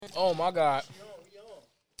Oh my God.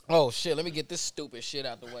 Oh shit, let me get this stupid shit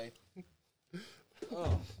out the way.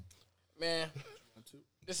 Oh man.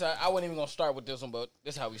 I wasn't even gonna start with this one, but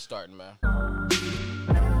this how we starting, man.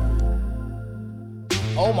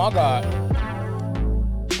 Oh my God.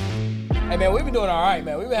 Hey man, we been doing alright,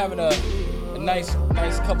 man. We been having a nice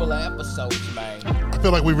couple of episodes, man. I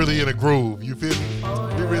feel like we really in a groove. You feel me?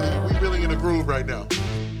 We really in a groove right now.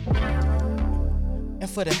 And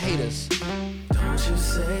for the haters. Don't you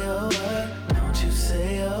say a word, don't you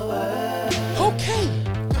say a word. Okay.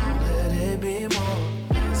 Don't let it be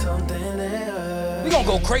more, something they heard. We gonna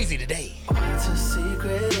go crazy today. It's a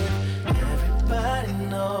secret, everybody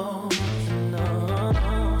knows.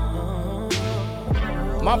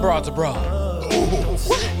 My broad's abroad. Ooh,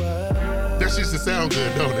 what? That shit should sound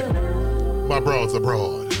good, don't it? My broad's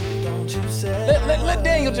abroad. Don't you say Let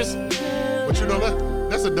Daniel just. But you know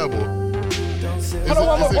that's a double. Hold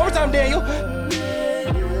on, one more time, Daniel.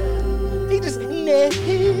 He just.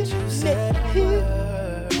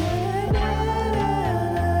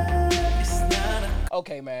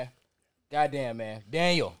 Okay, man. Goddamn, man.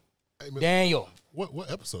 Daniel. Hey, man, Daniel. What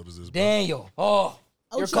episode is this, bro? Daniel. Oh,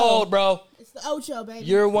 you're Ocho. cold, bro. It's the Ocho, baby.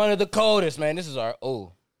 You're one of the coldest, man. This is our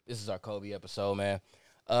Kobe episode, man.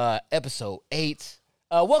 Episode 8.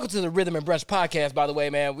 Welcome to the Rhythm and Brunch podcast, by the way,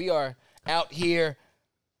 man. We are out here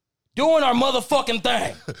doing our motherfucking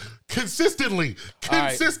thing. Consistently.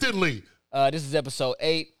 right. This is episode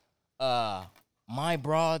 8. My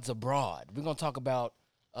broad's abroad. We're gonna talk about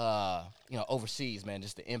overseas, man.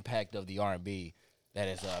 Just the impact of the R&B that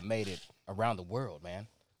has made it around the world, man.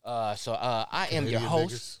 So I am your Canadian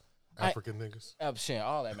host. niggas, African niggas. Shit,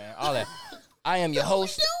 all that, man. All that. I am your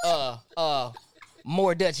host,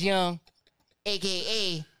 More Dutch Young,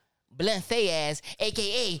 a.k.a. Blunt Fayaz,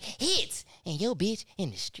 a.k.a. Hits, and yo bitch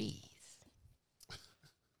in the streets.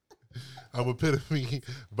 I'm Epitome,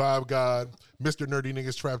 Vibe God, Mr. Nerdy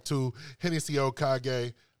Niggas Trap 2, Hennessy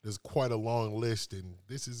Okage. There's quite a long list, and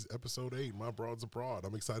this is episode 8. My broad's abroad.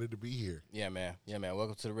 I'm excited to be here. Yeah, man.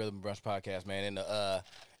 Welcome to the Rhythm and Brunch podcast, man.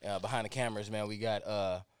 And behind the cameras, man, we got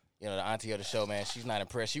the auntie of the show, man. She's not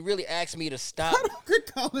impressed. She really asked me to stop.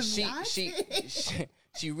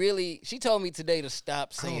 She told me today to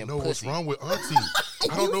stop saying I don't know pussy. what's wrong with auntie.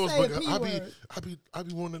 I don't know say what's the wrong. P I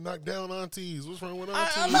be wanting to knock down aunties. What's wrong with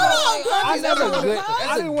aunties? I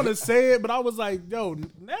I didn't want to say it, but I was like, yo,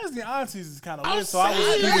 nasty aunties is kind of lit, so I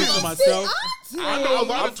was keeping it to myself. I know a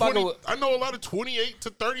lot of fucking 20. with- I know a lot of 28 to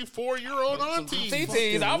 34-year-old aunties.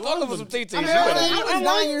 TTs. I'm fucking with some TTs. I was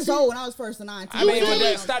 9 years old when I was first in 19. I mean,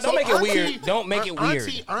 Really? stop. Don't make it weird. Don't make it weird.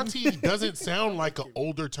 Auntie doesn't sound like an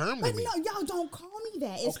older term to But me. no, y'all don't call me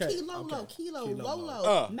that. It's Okay, Kilo, Kilo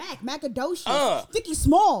Lolo, Macadocious, Sticky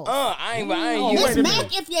Smalls. I ain't It's wait a Mac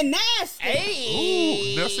minute. if you're nasty.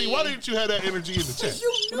 Hey. Now see, why didn't you have that energy in the chat?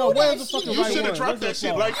 You knew No, that where's the shit. fucking You right should have one? dropped that Where's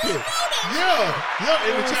shit the like this. Yeah.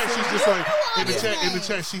 In the chat, she's just like in the chat. In the Yeah.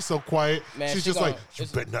 chat, she's so quiet. Man, She's she just gonna- like, you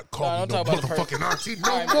it's- better not call me don't no talk about the motherfucking auntie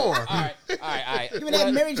All no right, more. All right. Give me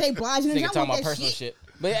that Mary J. Blige energy. Nigga I talking want about that personal shit. shit.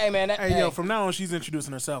 But hey, man. Hey, yo, from now on, she's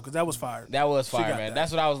introducing herself, because that was fire. That was She fire, got man. that.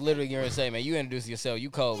 That's what I was literally going to say, man. You introduce yourself.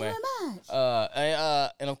 You cold, man. Very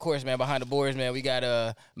much. And of course, man, behind the boards, man, we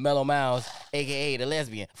got Mellow Miles, a.k.a. the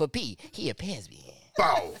lesbian. For P, he a lesbian.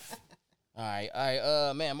 Bow. All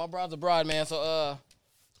right. Man, my broad's abroad, man. So,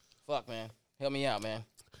 fuck, man. Help me out, man.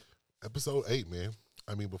 Episode 8, man.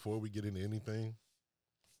 I mean, before we get into anything,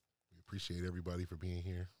 we appreciate everybody for being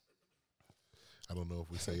here. I don't know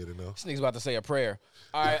if we say it enough. This nigga's about to say a prayer.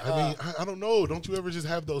 All right. I mean, I don't know. Don't you ever just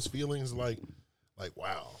have those feelings like,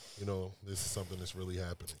 wow, this is something that's really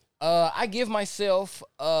happening? I give myself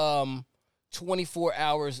 24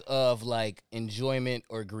 hours of like enjoyment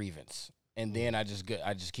or grievance, and then I just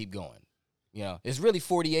keep going. It's really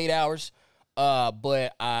 48 hours.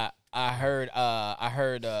 But I heard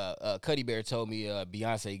Cuddy Bear told me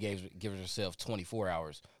Beyonce gives herself 24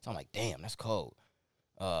 hours. So I'm like, damn, that's cold.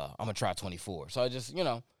 I'm gonna try 24. So I just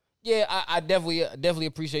yeah, I definitely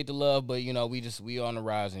appreciate the love, but we on the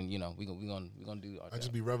rise, and we gonna do. I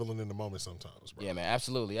just be reveling in the moment sometimes, bro. Yeah, man,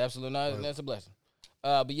 absolutely. No, that's a blessing.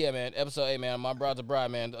 But yeah, man, episode 8, man, my broad's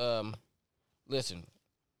abroad, man. Listen,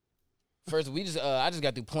 first I just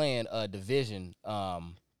got through playing Division.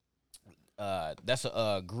 That's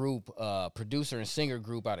a group, producer and singer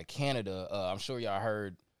group out of Canada. I'm sure y'all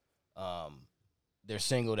heard their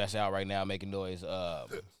single that's out right now, making noise.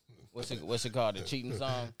 What's it called? The cheating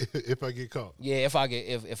song. If I get caught. Yeah, if I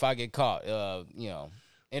get caught.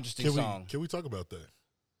 Interesting song. Can we talk about that?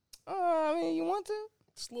 I mean, you want to?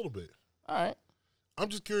 Just a little bit. All right. I'm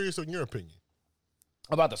just curious on your opinion.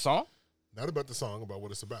 About the song? Not about the song, about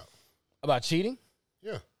what it's about. About cheating?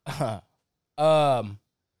 Yeah.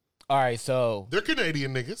 All right, so They're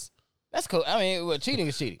Canadian niggas. that's cool. I mean, well, cheating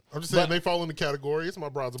is cheating. I'm just saying they fall in the category. It's my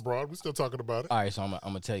broads abroad. We still talking about it. All right, so I'm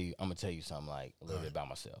gonna tell you something like a little bit about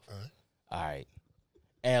myself. All right. All right.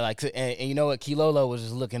 And like, and you know what? Kilolo was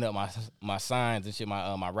just looking up my signs and shit,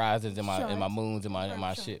 my risings and my moons and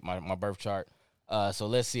my shit, my birth chart. So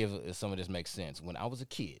let's see if some of this makes sense. When I was a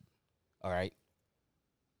kid, all right,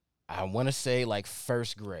 I want to say like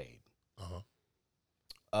first grade.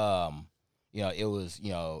 You know, it was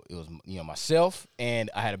myself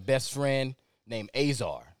and I had a best friend named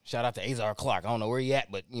Azar. Shout out to Azar Clark. I don't know where he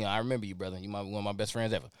at, but you know, I remember you, brother. You one of my best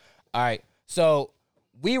friends ever. All right, so.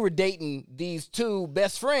 We were dating these two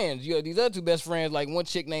best friends. You know, these other two best friends, like one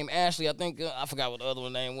chick named Ashley. I think, I forgot what the other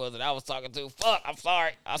one name was that I was talking to. Fuck, I'm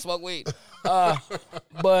sorry. I smoke weed.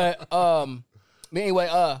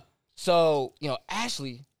 Anyway, so, you know,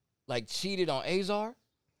 Ashley, like, cheated on Azar.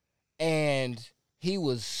 And he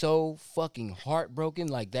was so fucking heartbroken,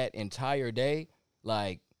 like, that entire day.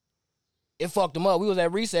 Like, it fucked him up. We was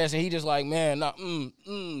at recess, and he just like, man, nah,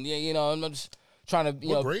 yeah, you know, I'm just trying to,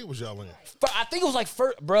 What grade was y'all in? I think it was like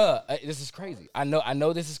first, bruh. This is crazy. I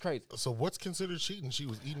know this is crazy. So what's considered cheating? She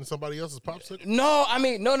was eating somebody else's popsicle? No, I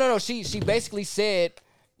mean, no. She basically said,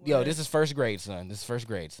 yo, this is first grade, son. This is first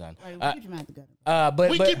grade, son. Like, what you have to go? But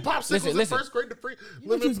We get popsicles in listen. first grade to free.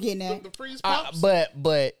 what you was getting at. The freeze pops. But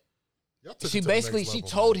Y'all took it she to the basically next level,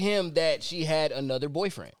 told man. him that she had another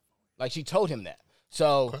boyfriend. Like she told him that.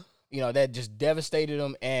 So Okay. you know that just devastated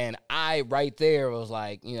him. And I right there was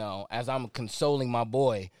like, you know, as I'm consoling my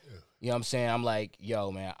boy, you know what I'm saying? I'm like,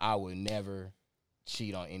 yo, man, I would never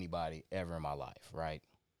cheat on anybody ever in my life, right?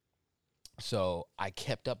 So I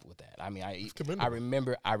kept up with that. I mean, I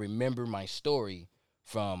remember my story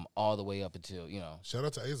from all the way up until, you know. Shout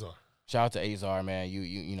out to Azar. Shout out to Azar, man.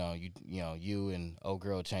 You and old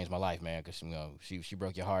girl changed my life, man, because you know she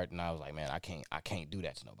broke your heart, and I was like, man, I can't do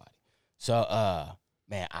that to nobody. So,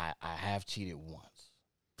 man, I have cheated once.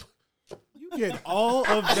 You get all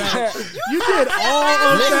of that. You get all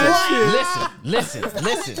of that shit. Listen.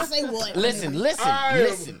 Say what? Listen.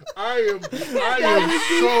 I am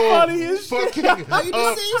funny as so shit. fucking Are you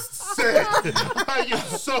deceased? upset. I am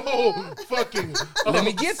so fucking Let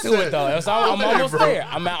me get to it though. So I'm almost there.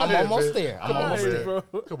 I'm almost there. I'm Come on, almost man. there.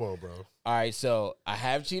 bro. Come on, bro. All right, so I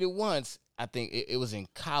have cheated once. I think it was in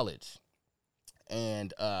college,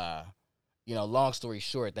 and you know, long story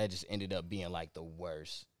short, that just ended up being like the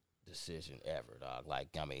worst decision ever, dog. Like,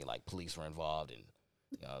 I mean, like police were involved, and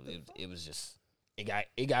you know, it was just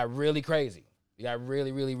it got really crazy. It got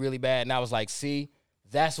really, really, really bad, and I was like, see,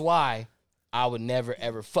 that's why I would never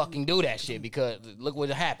ever fucking do that shit, because look what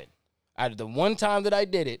happened. The one time that I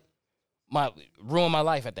did it, ruined my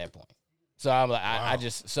life at that point. So I'm like, I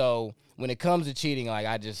just, so when it comes to cheating, like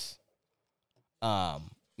I just,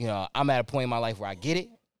 you know, I'm at a point in my life where I get it.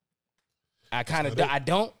 I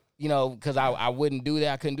don't, you know, because I wouldn't do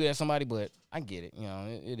that. I couldn't do that to somebody, but I get it. You know,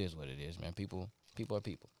 it is what it is, man. People are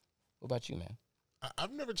people. What about you, man?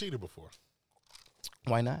 I've never cheated before.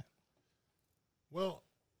 Why not? Well,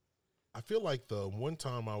 I feel like the one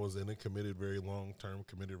time I was in a very long-term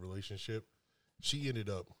committed relationship, she ended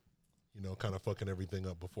up, you know, kind of fucking everything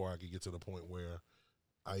up before I could get to the point where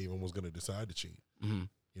I even was going to decide to cheat. Mm-hmm.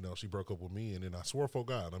 You know, she broke up with me, and then I swore for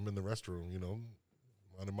God, I'm in the restroom, you know,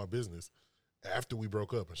 minding my business, after we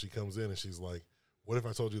broke up, and she comes in and she's like, what if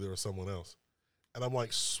I told you there was someone else? And I'm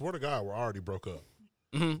like, swear to God, we're already broke up.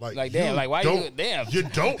 Mm-hmm. Like damn, like why you damn? You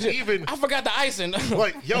don't even. I forgot the icing.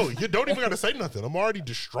 Like, yo, you don't even got to say nothing. I'm already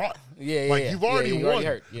distraught. Yeah, like yeah, you've already you won. already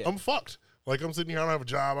hurt. Yeah. I'm fucked. Like I'm sitting here, I don't have a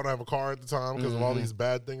job, I don't have a car at the time because of all these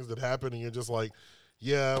bad things that happen, and you're just like,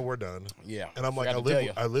 yeah, we're done. Yeah, and I'm like, I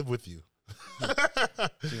live with you.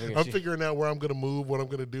 I'm figuring out where I'm gonna move, what I'm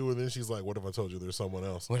gonna do, and then she's like, "What if I told you there's someone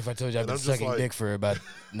else?" What if I told you I've been sucking dick for about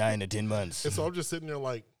 9 to 10 months? And so I'm just sitting there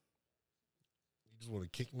like, you just want to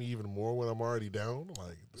kick me even more when I'm already down?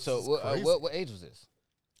 Like, so what age was this?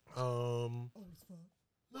 No,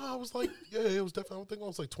 I was like, it was definitely. I think I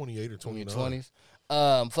was like 28 or 29.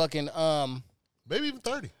 20s. Maybe even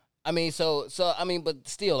 30. I mean, so I mean, but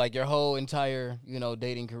still, like your whole entire, you know,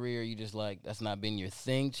 dating career, you just like that's not been your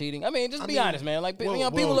thing, cheating. I mean, just be honest, man. Like, you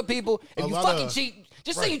know, people are people. If you fucking cheat,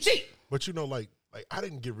 just say you cheat. But you know, like I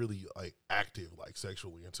didn't get really like active like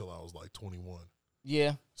sexually until I was like 21.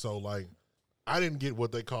 Yeah. So like, I didn't get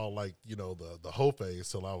what they call like, you know, the hoe phase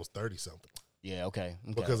till I was 30 something. Yeah, okay.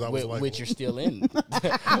 Because I was like, which you're still in.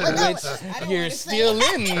 Which you're still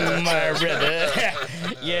in, my brother.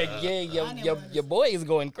 Your boy is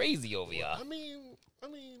going crazy over here. I mean,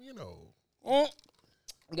 you know.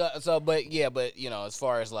 So, but you know, as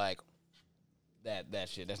far as like that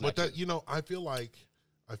shit, that's not. But that, you know, I feel like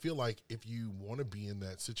I feel like if you want to be in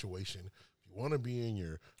that situation, if you want to be in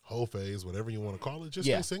your whole phase, whatever you want to call it, just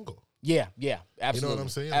stay single. Yeah, absolutely. You know what I'm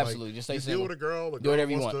saying? Absolutely. Like, Just stay you single. deal with a girl. The Do girl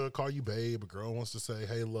whatever you wants want. to call you babe. A girl wants to say,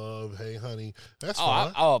 hey, love, hey, honey. That's Oh,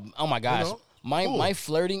 fine. oh my gosh. know? My Cool. my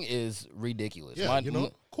flirting is ridiculous. Yeah,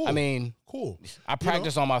 My- cool. I mean, cool. I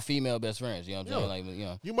practice on my female best friends. You know what I'm saying? Yeah.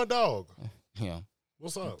 Like, You my dog.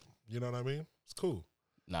 What's What's up? You know what I mean? It's cool.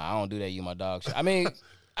 Nah, I don't do that. You my dog shit. I mean,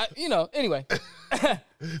 anyway. To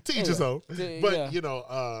each his own. Yeah.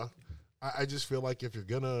 But I just feel like if you're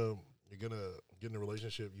gonna get in a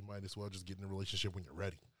relationship, you might as well just get in a relationship when you're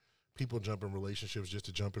ready. People jump in relationships just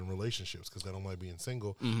to jump in relationships because they don't like being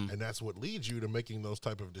single, and that's what leads you to making those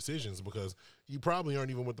type of decisions because you probably aren't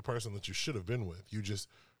even with the person that you should have been with. You just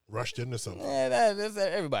rushed into something. Yeah, that's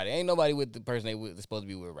everybody. Ain't nobody with the person they're supposed to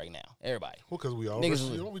be with right now. Everybody. Well, because we all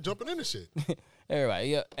Niggas- we jumping into shit. Everybody.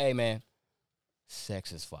 Yeah. Hey, man.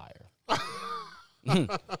 Sex is fire.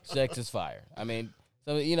 Sex is fire. I mean,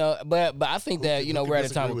 so but I think that Who can we're at a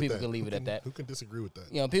time disagree where with people that? can leave it at that. Who can disagree with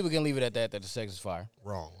that? People can leave it at that the sex is fire.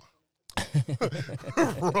 Wrong.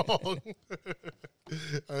 Wrong.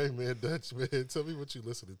 Hey man, Dutch man, tell me what you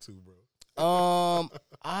listening to, bro.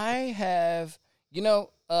 I have,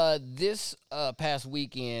 this past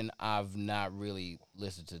weekend I've not really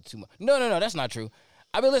listened to too much. No, that's not true.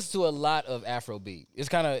 I've been listening to a lot of Afrobeat. It's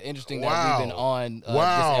kind of interesting that we've been on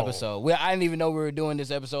this episode. Well, I didn't even know we were doing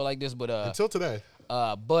this episode like this, but Until today.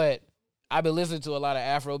 but I've been listening to a lot of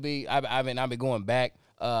Afrobeat. I've been going back.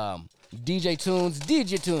 DJ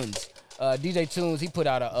Tunes, he put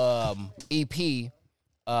out a EP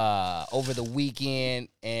over the weekend,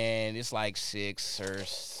 and it's like 6 or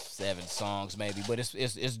 7 songs maybe, but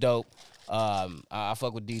it's dope. I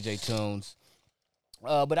fuck with DJ Tunes.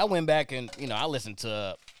 But I went back and I listened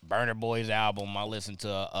to Burner Boy's album. I listened to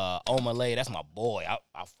Omalay. That's my boy.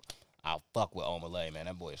 I fuck with Omalay, man.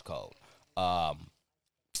 That boy is cold.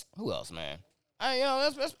 Who else, man?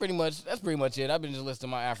 That's pretty much it. I've been just listening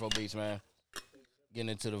to my Afro beats, man. Getting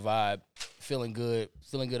into the vibe, feeling good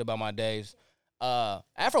about my days.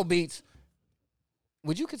 Afro beats.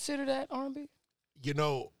 Would you consider that R&B?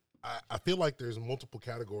 I feel like there's multiple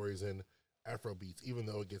categories in Afro beats, even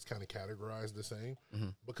though it gets kind of categorized the same,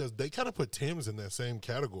 because they kind of put Tim's in that same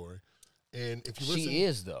category. And if you listen, She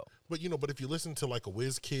is though. but if you listen to like a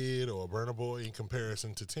Wizkid or a Burna Boy in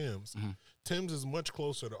comparison to Tim's, Tim's is much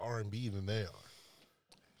closer to R&B than they are.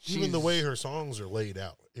 Even the way her songs are laid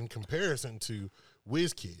out in comparison to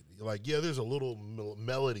Wizkid, like there's a little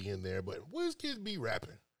melody in there, but Wizkid be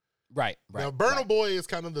rapping. Right. Now Burna Boy is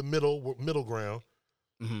kind of the middle ground.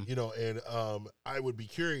 And I would be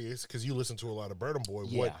curious because you listen to a lot of Burna Boy.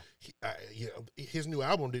 Yeah. His new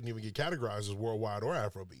album didn't even get categorized as worldwide or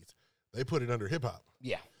Afrobeats. They put it under hip hop.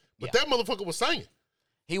 Yeah. But that motherfucker was singing.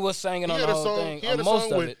 He was singing He on had the a whole song. thing. He had On a most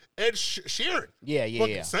song of with it. Ed Sheeran. Yeah.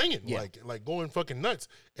 Fucking singing, Yeah. like going fucking nuts.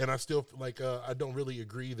 And I still like I don't really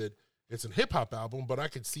agree that it's a hip hop album, but I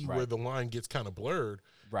could see where the line gets kind of blurred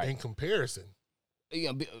in comparison.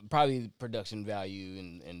 Probably production value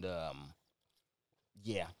and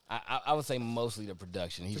yeah, I would say mostly the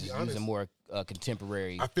production. He's just using more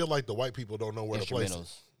contemporary. I feel like the white people don't know where to place it.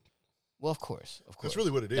 instrumentals. Well, of course. That's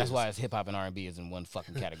really what it is. That's why it's hip hop and R&B is in one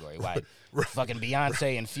fucking category. Why fucking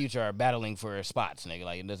Beyonce and Future are battling for spots, nigga?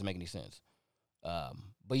 Like it doesn't make any sense.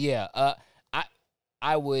 But yeah,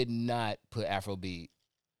 I would not put Afrobeat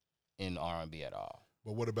in R&B at all.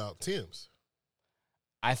 But what about Tim's?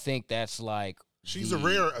 I think that's like She's a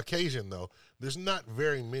rare occasion though. There's not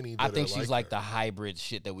very many. That I think are she's like like the hybrid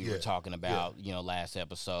shit that we were talking about, Yeah. Last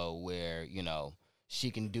episode where, she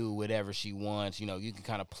can do whatever she wants. You can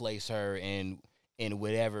kind of place her in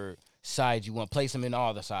whatever side you want. Place them in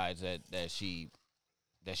all the sides that she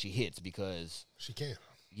hits because she can.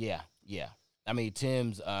 Yeah. I mean,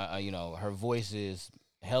 Tim's, her voice is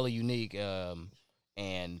hella unique,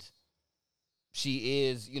 and she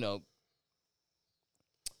is,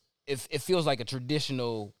 it feels like a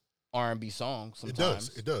traditional R&B song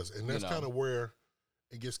sometimes. It does, and that's kind of where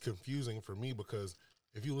it gets confusing for me because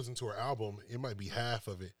if you listen to her album, it might be half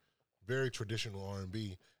of it very traditional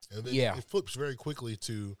R&B, and then it flips very quickly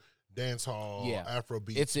to dance hall,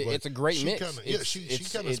 Afrobeat. It's a great mix. She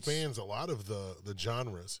kind of spans a lot of the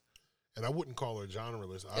genres, and I wouldn't call her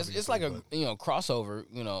genreless. It's like a crossover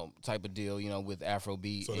type of deal with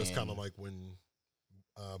Afrobeat. So that's kind of like when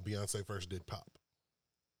Beyonce first did pop.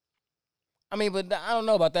 I mean, but I don't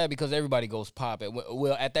know about that because everybody goes pop.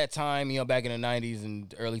 Well, at that time, back in the 90s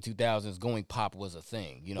and early 2000s, going pop was a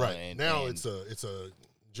thing. Right. And now it's a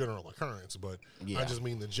general occurrence, but I just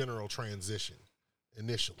mean the general transition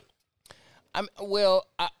initially. I'm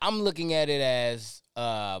looking at it as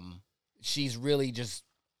she's really just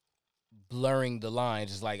blurring the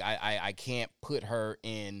lines. It's like I can't put her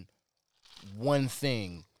in one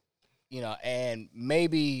thing, you know. And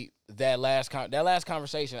maybe that last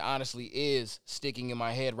conversation honestly is sticking in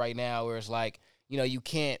my head right now, where it's like, you know, you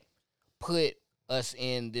can't put us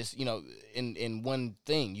in this, you know, in one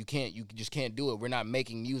thing. You just can't do it. We're not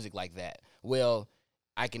making music like that. Well,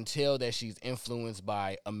 I can tell that she's influenced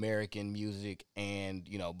by American music, and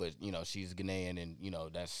you know, but you know, she's Ghanaian, and you know,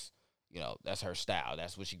 that's her style.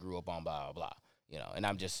 That's what she grew up on. Blah blah blah. You know, and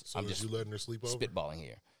I'm just you letting her sleep over? spitballing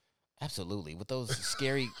here. Absolutely, with those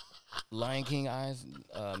scary Lion King eyes.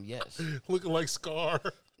 Yes, Looking like Scar.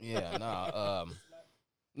 yeah, no,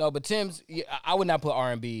 no, but Tim's. Yeah, I would not put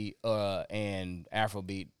R&B and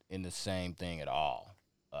Afrobeat in the same thing at all.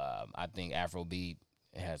 I think Afrobeat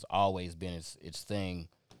has always been its thing,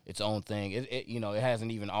 its own thing. It you know, it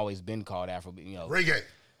hasn't even always been called Afrobeat. You know, Reggae.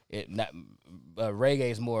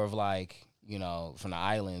 Reggae is more of like, you know, from the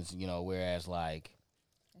islands. You know, whereas like,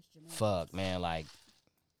 fuck man, like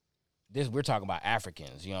this, we're talking about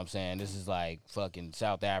Africans. You know what I'm saying? This is like fucking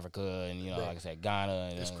South Africa, and you know, Bro, like I said, Ghana.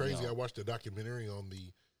 And, It's crazy. You know. I watched a documentary on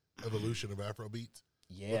the evolution of Afrobeat.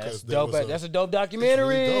 Yeah, because that's there dope. was That's a dope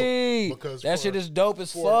documentary. Really dope, because that shit is dope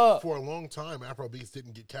as fuck. For a long time, Afrobeats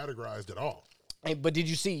didn't get categorized at all. But did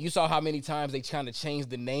you saw how many times they kind of changed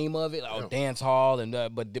the name of it? Like, Yeah. oh, dance hall, and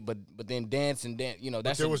but then dance, you know,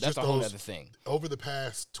 that's there was that's just a whole those- other thing. Over the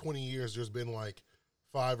past 20 years, there's been like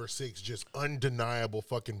 5 or 6 just undeniable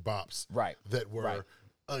fucking bops. Right. That were. Right.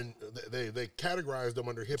 They categorized them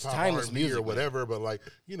under hip hop, timeless R&B, music, or man. whatever, but like,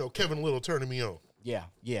 you know, Kevin Little turning me on. Yeah.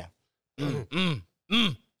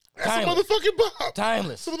 That's Timeless. a motherfucking bop.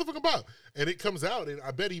 Timeless. It's a motherfucking bop. And it comes out, and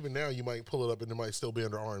I bet even now you might pull it up, and it might still be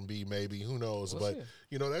under R&B, maybe. Who knows? We'll but see.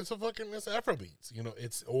 you know, that's Afrobeats. You know,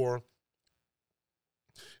 it's or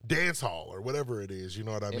dance hall or whatever it is. You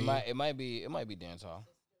know what I mean? It might be dance hall.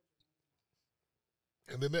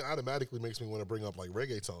 And then that automatically makes me want to bring up like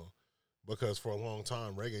reggaeton, because for a long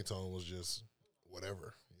time reggaeton was just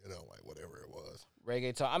whatever, you know, like whatever it was.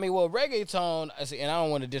 Reggaeton. I mean, well, reggaeton. I see, and I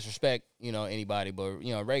don't want to disrespect, you know, anybody, but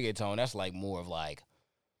you know, reggaeton. That's like more of like,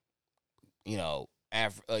 you know,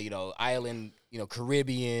 you know, island, you know,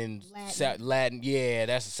 Caribbean, Latin. Latin. Yeah,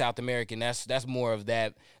 that's South American. That's more of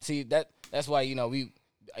that. See, that's why, you know, we,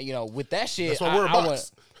 you know, with that shit. That's why we're a I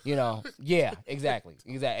box. you know, yeah, exactly.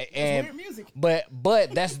 It's And weird music.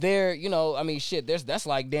 but that's their, you know, I mean, shit. That's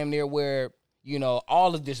like damn near where, you know,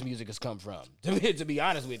 all of this music has come from. To be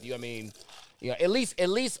honest with you, I mean, you know, at least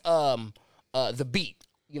the beat,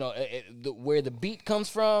 you know, where the beat comes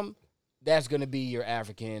from, that's gonna be your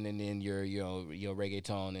African, and then your your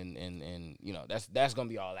reggaeton, and you know, that's gonna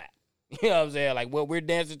be all that. You know what I'm saying? Like what we're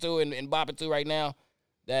dancing to and bopping to right now,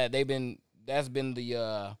 that's been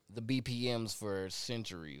the BPMs for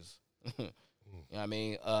centuries. You know what I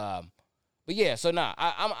mean? But yeah, so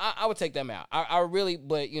I would take them out. I really,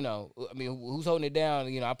 but you know, I mean, who's holding it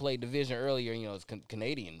down? You know, I played Division earlier. You know, it's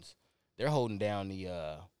Canadians. They're holding down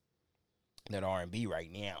that R&B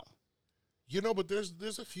right now. You know, but there's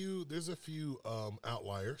a few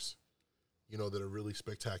outliers, you know, that are really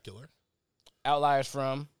spectacular. Outliers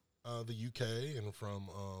from The UK and from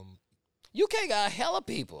UK got hella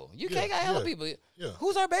people. UK got hella people. yeah.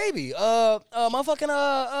 Who's our baby?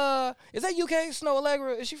 Motherfucking is that UK? Snow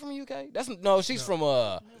Allegra? Is she from UK? She's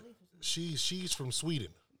from she's from Sweden.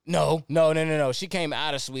 No. She came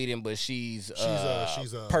out of Sweden, but she's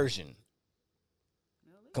Persian.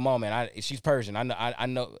 Come on, man. She's Persian. I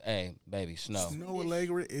know. Hey, baby, Snow. Snow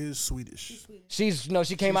Allegra is Swedish. She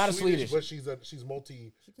came out of Swedish. But she's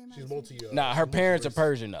multi. Nah, her parents are multi-race.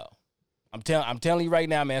 Persian though. I'm telling you right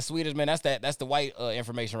now, man. Swedish, man. That's the white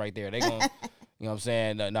information right there. They going, you know what I'm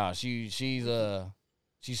saying? No, she's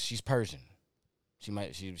Persian. She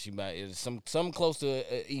might is some close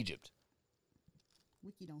to Egypt.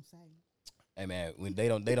 Wiki don't say. Hey man, when they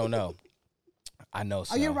don't know. I know.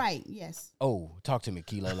 Oh, you're right. Yes. Oh, talk to me,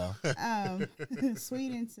 Kilolo.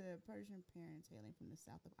 Sweden to Persian parents hailing from the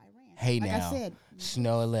south of Iran. Hey like now, I said,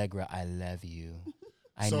 Snow Allegra, I love you.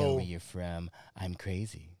 I know So- where you're from. I'm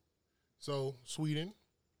crazy. So Sweden,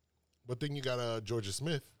 but then you got Georgia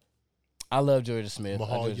Smith, I love Georgia Smith.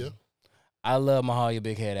 Mahalia. I love Mahalia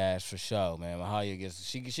Big Head Ass for sure, man.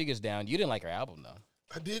 Mahalia she gets down. You didn't like her album though.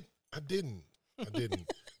 I didn't,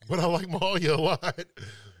 but I like Mahalia a lot.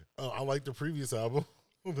 I like the previous album.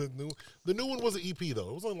 The new one was an EP though.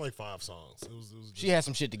 It was only like 5 songs. It was just, She had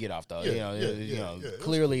some shit to get off though. Yeah, you know, it was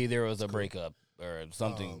clearly there was a breakup or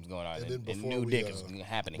something going on, and then and before new we, dick is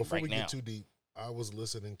happening before right we now. get too deep, I was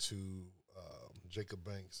listening to Jacob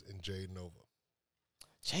Banks and Jade Nova.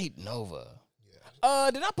 Jade Nova.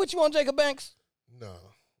 Yeah, Did I put you on Jacob Banks? no.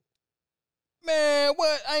 Man,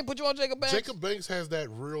 what? I ain't put you on Jacob Banks. Jacob Banks has that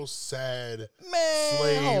real sad Man,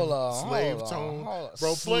 slave tone.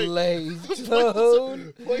 Bro, play slave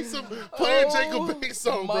tone. play a Oh, Jacob Banks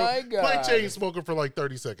song, bro. my Play God. Chainsmoker for like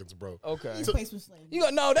 30 seconds, bro. Okay. He plays with slaves. You go,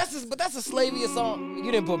 no, but that's a slavey song.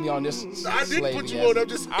 You didn't put me on this. I didn't put you slavey on. ass- I'm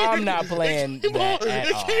just. I'm not playing it came that on, at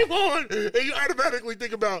it all. came on, and you automatically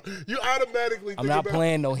think about. I'm not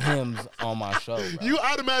playing no hymns on my show. Bro. You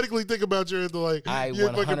automatically think about you're like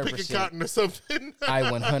you're fucking 100%. picking cotton or something. I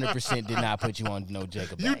 100% did not put you on no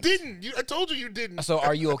Jacob Banks. You didn't. I told you didn't. So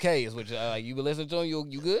are you okay? Is what you been listening to him?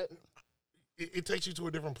 You good? It takes you to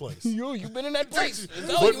a different place. You been in that place. But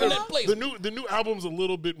It's always been in that place. The new album's a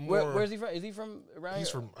little bit more. Where's he from? Is he from around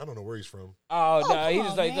He's here? from. I don't know where he's from. Oh, no, he come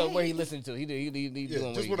just on, like man. where he listened to. He Yeah,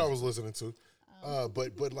 doing just what I was listening to.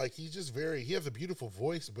 But like he's just very. He has a beautiful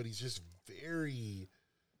voice, but he's just very.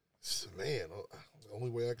 Man, the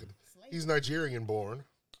only way I could. He's Nigerian born,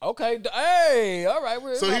 Okay, hey, all right.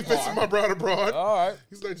 We're so he fits in my broad abroad. All right,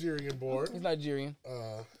 He's Nigerian born. he's Nigerian.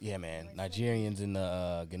 Uh, Yeah, man, Nigerians and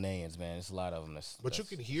Ghanaians, man. It's a lot of them. but you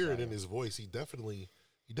can hear it in his voice. He definitely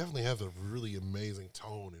has a really amazing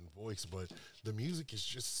tone and voice. But the music is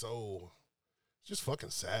just just fucking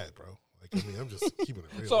sad, bro. Like I mean, I'm just keeping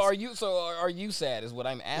it real. So are you sad? Is what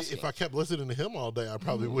I'm asking. If I kept listening to him all day, I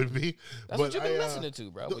probably would be. That's but what you've been I, listening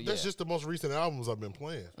to, bro. That's But yeah. just the most recent albums I've been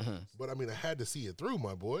playing. Mm-hmm. But I mean, I had to see it through,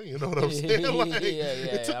 my boy. You know what I'm saying? Like,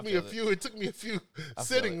 it took I me feel a few. It took me a few I feel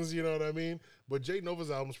sittings. You know what I mean? But Jay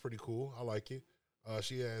Nova's album's pretty cool. I like it.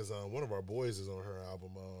 She has one of our boys is on her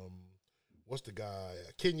album. What's the guy?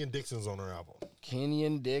 Kenyon Dixon's on her album.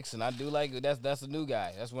 Kenyon Dixon. I do like that's a new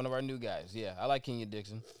guy. That's one of our new guys. Yeah, I like Kenyon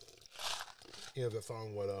Dixon. He has that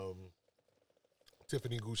song with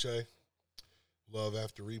Tiffany Goucher, "Love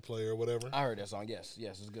After Replay" or whatever. I heard that song. Yes,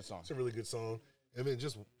 it's a good song. It's a really good song. And then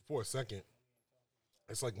just for a second,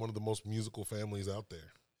 it's like one of the most musical families out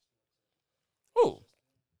there. Ooh,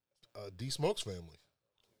 D Smoke's family.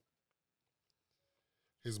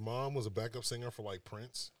 His mom was a backup singer for like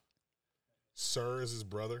Prince. Sir is his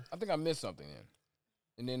brother. I think I missed something then.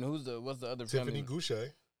 And then what's the other Tiffany family?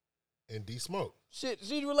 Goucher and D Smoke. Shit,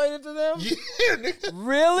 she's related to them? Yeah, nigga.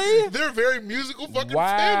 Really? They're a very musical fucking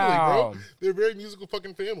Wow. family, bro. They're a very musical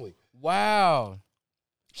fucking family. Wow.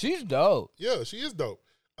 She's dope. Yeah, she is dope.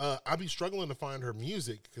 I be struggling to find her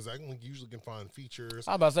music because I only usually can find features.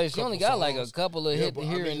 I was about to say she only got couple like a songs. couple of hit but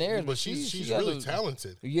here I mean, and there, But she's got really a-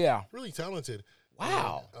 talented. Yeah. Really talented.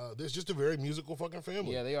 Wow. And, there's just a very musical fucking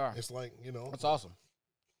family. Yeah, they are. It's like, you know, That's awesome.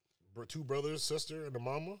 two brothers, sister, and a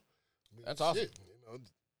mama. I mean, That's awesome. shit, you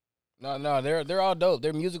know. No, they're all dope.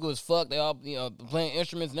 They're musical as fuck. They all playing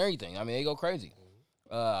instruments and everything. I mean, they go crazy.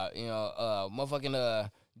 Motherfucking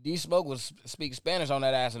D Smoke would speak Spanish on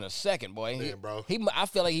that ass in a second, boy. Damn, bro. I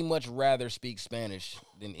feel like he much rather speak Spanish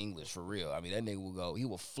than English for real. I mean, that nigga he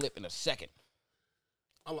will flip in a second.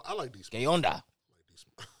 I like these. Que onda?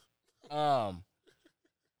 I like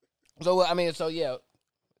these. So yeah,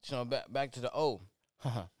 back to the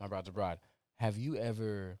my bride. Have you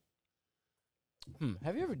ever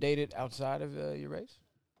dated outside of your race?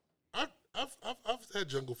 I've had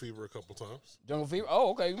jungle fever a couple times. Jungle fever?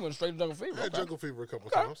 Oh, okay. You went straight to jungle fever. I had Okay. jungle fever a couple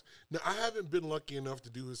Okay. times. Now I haven't been lucky enough to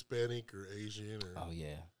do Hispanic or Asian, Oh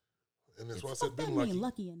yeah. and that's why I What said that been mean, lucky.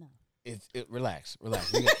 lucky enough? Relax.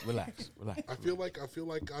 Relax. I feel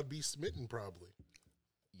like I'd be smitten probably.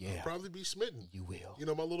 Yeah, Probably be smitten. you will. You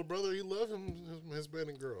know, my little brother, he loves him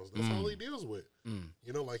Hispanic girls. That's all he deals with.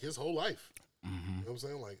 You know, like his whole life. You know what I'm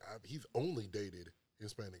saying? Like he's only dated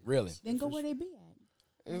Hispanic. Really? girls. Then go where they be at.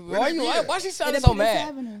 Why she sounding Independence so mad?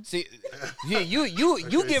 Avenue. See, you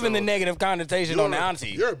Okay, giving the so negative connotation You're on the a- auntie.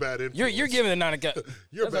 You're a bad influence. You're giving the non.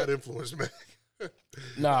 You're a bad influence, man.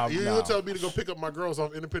 No, You no. tell me to go pick up my girls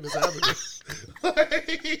off Independence Avenue.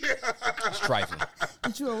 It's trifling.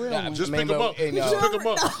 But you a real Nah, one. Just Man, pick them but, up. hey, no. Just pick them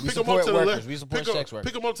up. We Pick them up support to the workers. left. We support pick sex workers.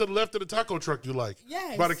 Pick them up to the left of the taco truck you like.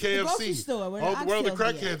 Yes, By the the KFC. grocery store where the Where the oxtails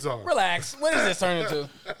be crackheads are. Relax. What is this turning into?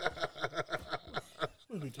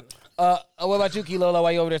 What we doing? What about you, Kilolo?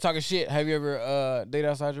 Why you over there talking shit? Have you ever dated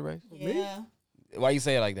outside your race? Yeah. Why you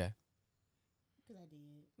say it like that? 'Cause I did.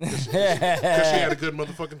 Because she had a good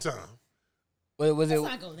motherfucking time. Was it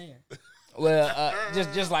Let's not go there.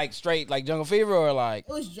 just like straight like Jungle Fever or like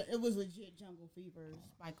It was legit Jungle Fever,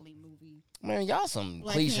 Spike Lee movie. man y'all some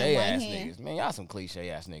Black cliche hand, ass white hand. niggas. Man y'all some cliche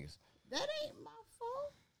ass niggas. That ain't my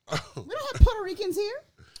fault. We don't have Puerto Ricans here.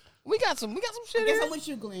 We got some shit I guess here. I'm with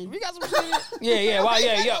you, Glenn. We got some shit. Yeah. Wow,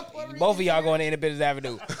 yeah. Puerto Both of y'all going to Independence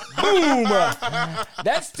Avenue. Boom.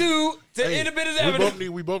 That's two to Hey, Independence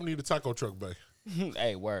Avenue. we both need a taco truck back.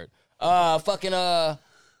 Hey, word. Fucking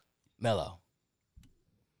Mello.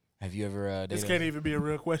 Have you ever This dated? can't even be a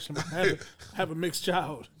real question. But I have a mixed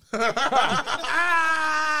child.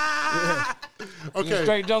 Okay.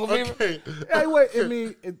 Straight jungle fever? Okay. Hey, wait. I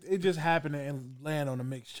mean, it just happened and land on a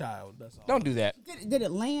mixed child. That's all. Don't do that. Did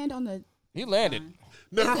it land on the? He landed.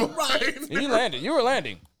 Never mind. He landed. You were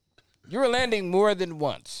landing. You were landing more than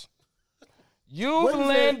once. You've What is that?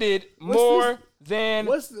 landed What's more than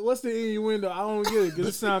What's the innuendo? I don't get it because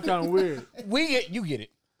it sounds kind of weird. we get. You get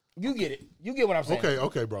it. You get it. You get what I'm saying.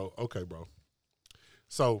 Okay, bro.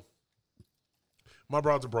 So, my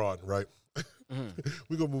broad's abroad, right?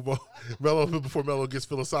 We gonna move on. Mello, before Mello gets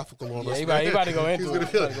philosophical on Yeah, us. he about to go into He's it. gonna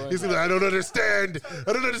feel. He's gonna. I don't understand.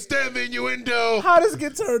 I don't understand the innuendo. How does it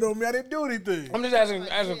get turned on me? I didn't do anything. I'm just asking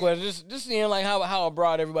a question. Just seeing like how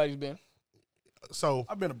abroad everybody's been. So,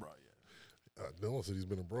 I've been abroad. Yeah. Dylan said he's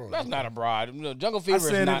been abroad. That's not abroad. No, jungle I fever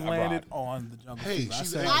said is not it landed abroad. on the jungle. Hey, fever. I she's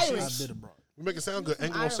said Irish. I've been abroad. We make it sound good.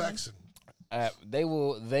 Anglo-Saxon. They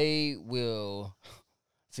will.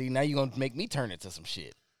 See, now you're gonna make me turn into some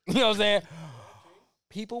shit. You know what I'm saying?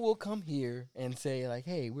 People will come here and say like,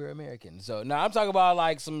 "Hey, we're American." So now I'm talking about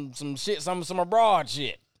like some shit, some abroad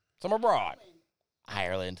shit, some abroad.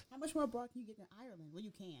 Ireland. How much more abroad can you get than Ireland? Well,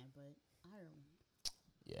 you can, but Ireland.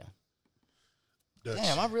 Yeah. Dutch.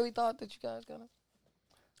 Damn, I really thought that you guys got it.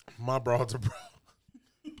 My broad's abroad.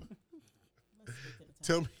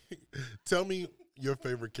 Tell me your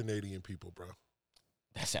favorite Canadian people, bro.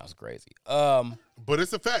 That sounds crazy. But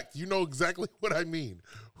it's a fact. You know exactly what I mean.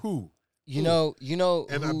 Who? You know,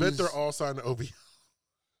 And I bet they're all signed to OVO.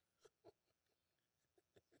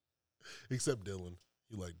 Except Dylan.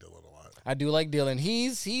 You like Dylan a lot. I do like Dylan.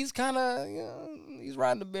 He's kind of he's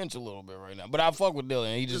riding the bench a little bit right now. But I fuck with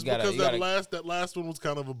Dylan. He just got because that last one was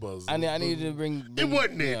kind of a buzz. I needed to bring It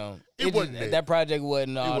wasn't it. It wasn't it. That project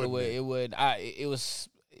wasn't all the wasn't way. it.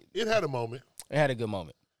 It had a moment. It had a good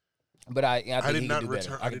moment. But I think I did he not can do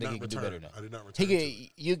return. better. I think he can do better than that. I did not return.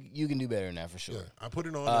 He can, you can do better than that for sure. Yeah, I put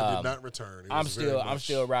it on. I did not return. It I'm was very much-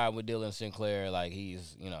 still riding with Dylan Sinclair. Like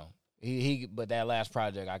he's he but that last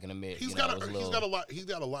project I can admit He's was got a a little, lot. He's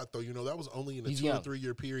got a lot though. You know that was only in a He's 2 or young. 3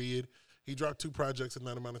 year period. He dropped 2 projects in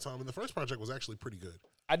that amount of time, and the first project was actually pretty good.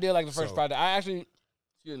 I did like the first So- project. I actually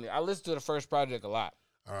I listened to the first project a lot.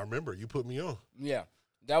 I remember you put me on. Yeah,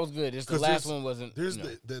 that was good. Just the 'Cause last there's- one wasn't. There's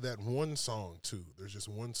that one song too. There's just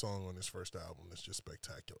one song on his first album that's just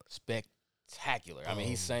spectacular. Spectacular. I mean,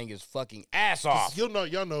 he sang his fucking ass off. Y'all know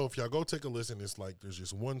if y'all go take a listen, it's like there's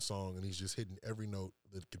just one song and he's just hitting every note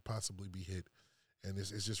that could possibly be hit, and it's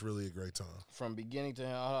just really a great time. From beginning to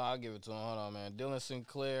end. Hold on, I'll give it to him. Hold on, man. Dylan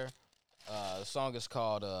Sinclair. The song is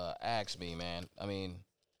called Ask Me, man. I mean,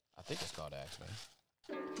 I think it's called Ask Me.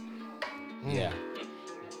 Yeah.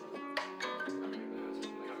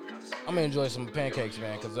 I'm gonna enjoy some pancakes,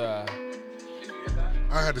 man, because I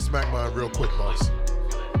had to smack mine real quick, boss.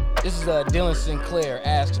 this is Dylan Sinclair,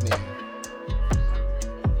 Ask Me.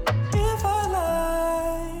 If I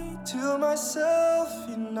lie to myself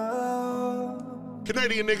enough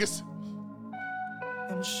Canadian niggas.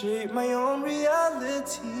 and shape my own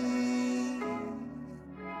reality,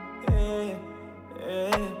 yeah,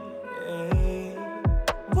 yeah, yeah.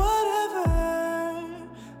 Whatever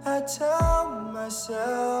I tell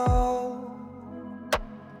myself,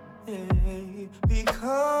 yeah,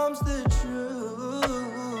 becomes the truth.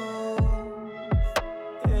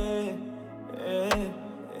 Yeah, yeah,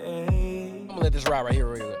 yeah. I'm gonna let this ride right here.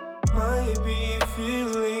 Real quick. Might be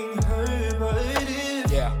feeling hurt, but if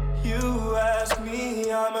Yeah. you ask me,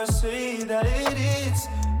 I'ma say that it's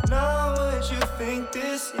not what you think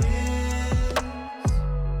this is.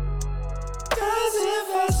 'Cause if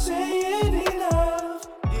I say it enough,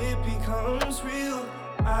 it becomes real.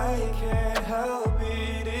 I can't help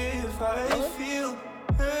it if I feel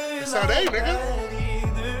hurt. It's Sade, like nigga. that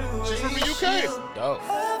either She's from the way. UK. She'll Dope.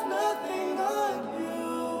 have nothing on you.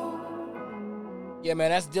 Yeah,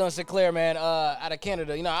 man, that's Dylan Sinclair, man, out of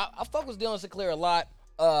Canada. You know, I fuck with Dylan Sinclair a lot.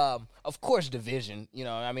 Of course, Division. You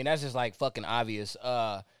know, I mean, that's just like fucking obvious.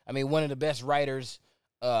 I mean, one of the best writers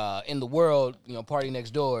in the world. You know, Party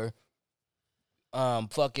Next Door.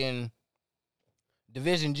 Fucking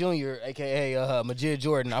Division Junior, aka Majid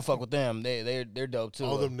Jordan. I fuck with them. They're dope too.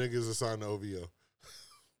 All them niggas are signed to OVO.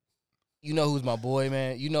 You know who's my boy,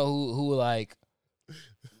 man. You know who like.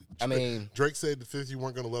 I mean, Drake said that 50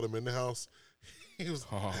 weren't gonna let him in the house. He was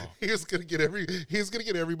gonna get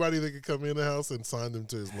everybody that could come in the house and sign them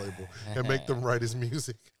to his label and make them write his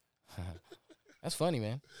music. that's funny,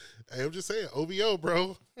 man. Hey, I'm just saying, OVO,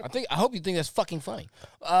 bro. I hope you think that's fucking funny.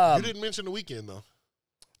 You didn't mention the Weeknd though.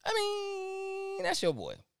 I mean, that's your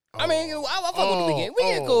boy. I mean, I fuck with the Weeknd. We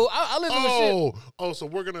get cool. I listen to shit. So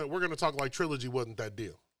we're gonna talk like Trilogy wasn't that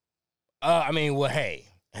deal. I mean, well, hey,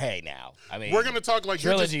 Hey, now, I mean, We're gonna talk like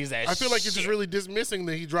you're just- Trilogy's that I feel like you're just shit. really dismissing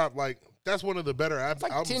that he dropped like that's one of the better It's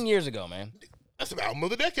like albums. 10 years ago, man. That's the album of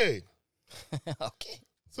the decade. Okay.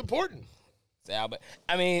 It's important. It's the album.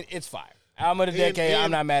 I mean, it's fire. Album of the decade. I'm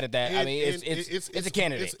not mad at that. I and- mean, and it's a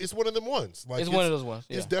candidate. It's one of them ones. Like It's one of those ones,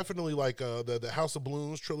 It's yeah. definitely like the House of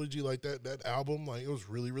Balloons trilogy, like that album. Like it was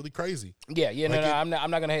really really crazy. Yeah, Like no, it- I'm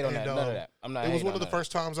not gonna hate on that. And, None of that. I'm not. It was hating one on of the none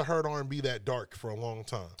first times I heard R&B that dark for a long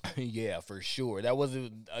time. Yeah, for sure. That was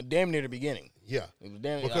damn near the beginning. Yeah, It was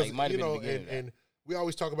damn because like, might you have been know, the beginning. and we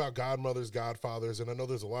always talk about godmothers, godfathers, and I know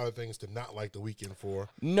there's a lot of things to not like the Weeknd for.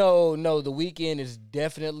 No, The Weeknd is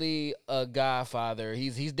definitely a godfather.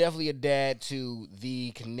 He's definitely a dad to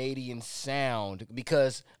the Canadian sound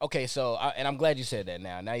because okay, so and I'm glad you said that.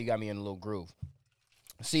 Now you got me in a little groove.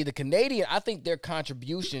 See, the Canadian, I think their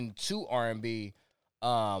contribution to R&B,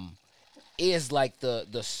 is like the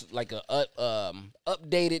like a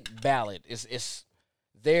updated ballad. It's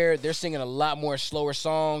they're singing a lot more slower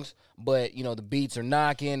songs, but you know the beats are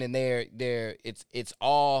knocking and it's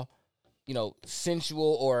all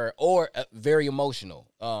sensual or very emotional.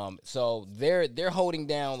 So they're holding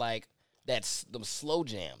down like that's the slow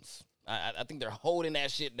jams. I think they're holding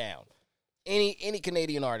that shit down. Any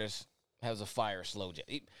Canadian artist has a fire slow jam.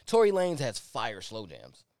 Tory Lanez has fire slow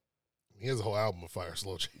jams. He has a whole album of fire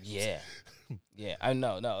slow jams. Yeah, yeah. I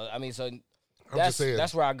know. No, I mean, so just that's saying,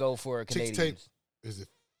 that's where I go for Chicks Canadians. Tape, is it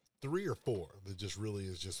 3 or 4 that just really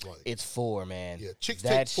is just like It's 4, man. yeah, Chicks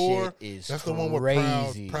that Tape 4. shit is That's the one with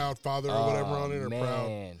crazy. proud father or whatever on it, or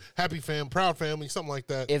man. proud family, something like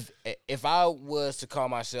that. If I was to call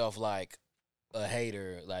myself like a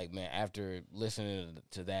hater, like man, after listening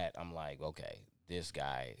to that, I'm like, okay, this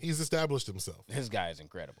guy He's established himself. is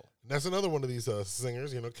incredible. And that's another one of these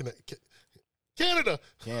singers, Canada.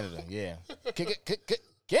 Canada, yeah,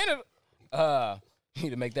 Canada. You need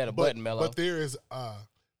to make that a button, Mello. But there's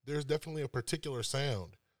definitely a particular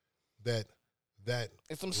sound that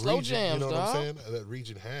It's some slow region, jams, you know what dog. I'm saying? That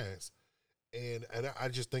region has. And I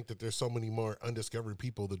just think that there's so many more undiscovered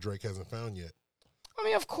people that Drake hasn't found yet. I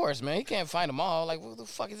mean, of course, man. He can't find them all. Like, who the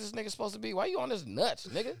fuck is this nigga supposed to be? Why you on this nuts,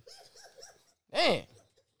 nigga? Man.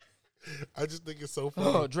 I just think it's so funny.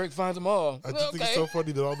 Oh, Drake finds them all. I just think it's so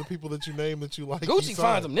funny that all the people that you name that you like, Gucci he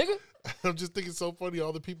finds signed. them, nigga. I'm just thinking so funny.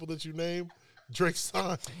 All the people that you name, Drake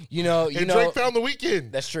signed. You know, And Drake found the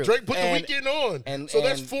Weeknd. That's true. Drake put And- the Weeknd on. and- So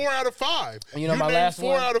that's and- 4 out of 5. You know, my named last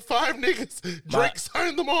 4 one- out of 5 niggas. Drake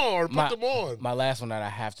signed them all or put them on. My last one that I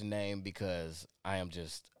have to name because I am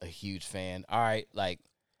just a huge fan. All right, like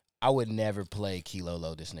I would never play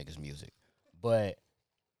Kilolo, this nigga's music, but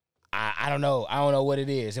I don't know. I don't know what it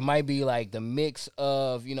is. It might be like the mix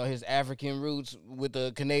of his African roots with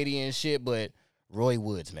the Canadian shit, but Roy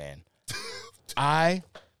Woods, man, I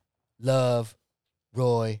love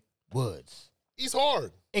Roy Woods. He's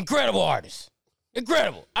hard. Incredible artist.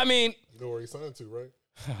 Incredible. I mean, You know where he signed to, right?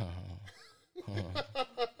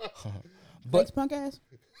 Thanks, punk ass.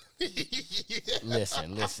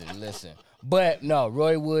 listen. But no,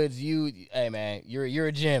 Roy Woods, hey man, you're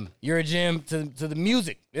a gem. You're a gem to the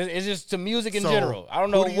music. It's just to music in So, general. I don't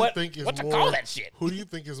know who do you what think is to more- call that shit. Who do you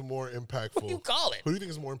think is more impactful? What do you call it? Who do you think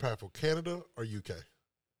is more impactful, Canada or UK?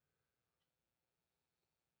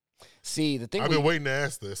 See, the thing I've been waiting to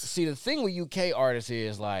ask this. See, the thing with UK artists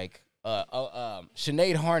is like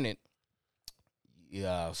Sinead Harnett,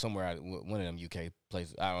 somewhere one of them UK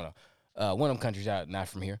places, I don't know, one of them countries out not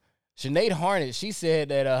from here. Sinead Harnett, she said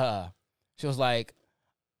that she was like,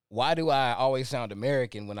 why do I always sound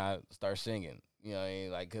American when I start singing? You know what I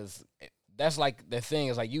mean? Like, cause that's like the thing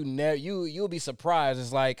is like you'll be surprised.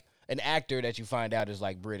 It's like an actor that you find out is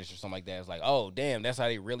like British or something like that. It's like, oh damn, that's how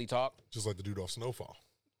they really talk. Just like the dude off Snowfall.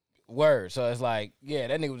 Word. So it's like, yeah,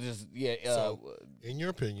 that nigga was just So, in your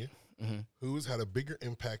opinion, mhm. who's had a bigger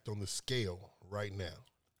impact on the scale right now?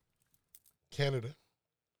 Canada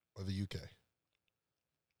or the UK?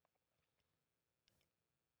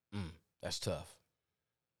 That's tough.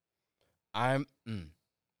 I'm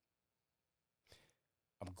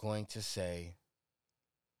going to say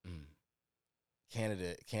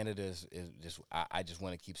Canada. Canada is just I just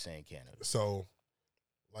want to keep saying Canada. So,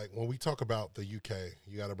 like when we talk about the UK,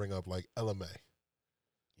 you got to bring up like LMA,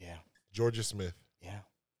 Yeah. Georgia Smith, Yeah.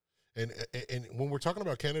 and when we're talking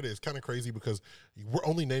about Canada, it's kind of crazy because we're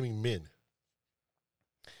only naming men.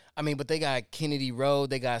 I mean, but they got Kennedy Road,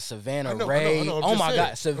 they got Savannah I know, Ray. I'm Oh just my saying. God, I'm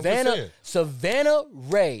just Savannah, saying. Savannah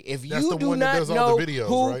Ray. If That's you the do one that not does all know the videos,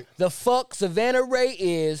 who right? the fuck Savannah Ray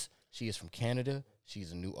is, she is from Canada.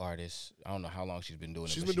 She's a new artist. I don't know how long she's been doing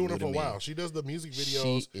it. She's but been doing new it to for a me. while. She does the music She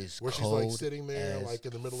videos is where she's like cold sitting there as like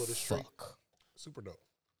in the middle of the street. fuck. Super dope.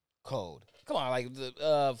 Cold. Come on, like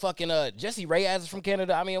the fucking Jessie Reyes is from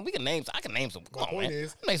Canada. I mean, I can name some. Come on, man.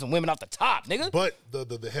 Name some women off the top, nigga. But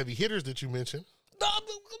the heavy hitters that you mentioned.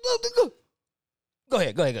 Go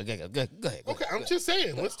ahead. Okay, I'm just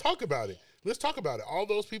saying. Let's talk about it. All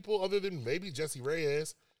those people, other than maybe Jessie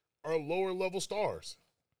Reyes, are lower level stars.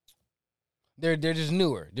 They're just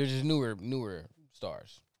newer. They're just newer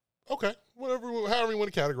stars. Okay, however you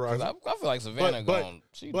want to categorize it. I feel like Savannah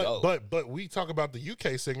but we talk about the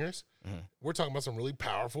UK singers. Mm-hmm. We're talking about some really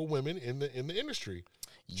powerful women in the industry.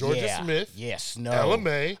 Georgia Smith, Snow. Ella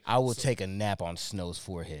Mai. I will take a nap on Snow's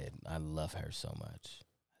forehead. I love her so much.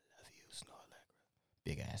 I love you, Snow Allegra.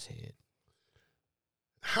 Big ass head.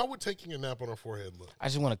 How would taking a nap on her forehead look? I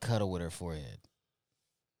just want to cuddle with her forehead.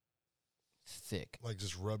 It's thick. Like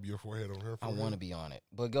just rub your forehead on her forehead? I want to be on it.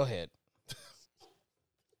 But go ahead.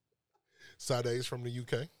 Sade's from the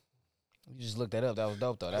UK. You just looked that up. That was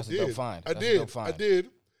dope, though. That's a dope find. I did.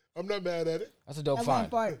 I'm not mad at it. That's a dope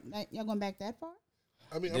find. Y'all going back that far?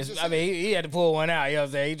 I mean, he had to pull one out. You know what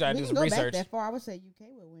I'm saying? He tried to do some research. Back that far. I would say UK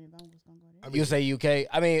would win if I was going to go there. You say UK?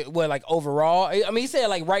 I mean, what, like overall? I mean, he said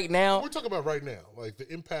like right now. We're talking about right now, like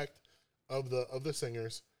the impact of the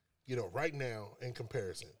singers, right now in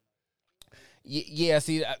comparison. Yeah,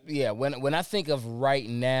 see, when I think of right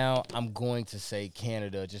now, I'm going to say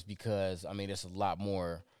Canada just because, I mean, there's a lot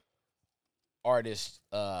more artists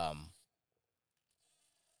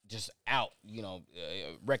just out,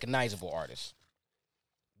 recognizable artists.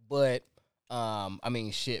 But, I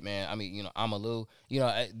mean, shit, man. I mean, Amalu,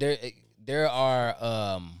 there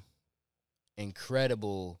are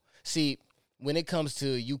incredible. See, when it comes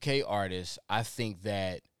to UK artists, I think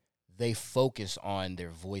that they focus on their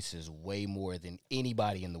voices way more than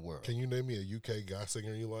anybody in the world. Can you name me a UK guy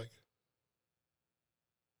singer you like?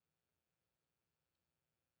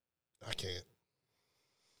 I can't.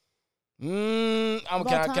 Can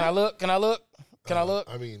I look?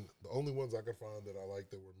 I mean, the only ones I could find that I liked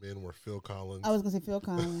that were men were Phil Collins. I was going to say Phil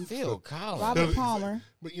Collins. Phil Collins. Robert Palmer.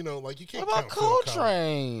 But, you can't What about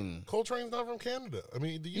Coltrane? Coltrane's not from Canada. I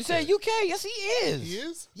mean, the UK. You said UK? Yes, he is. He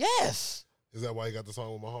is? Yes. Is that why he got the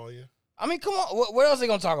song with Mahalia? I mean, come on. What else are they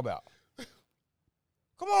going to talk about?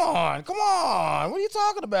 Come on. What are you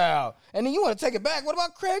talking about? And then you want to take it back. What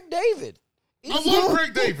about Craig David? I love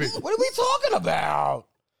Craig David. What are we talking about?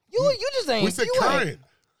 You just ain't. We said current.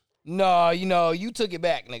 No, you took it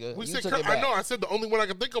back, nigga. We said current. I know. I said the only one I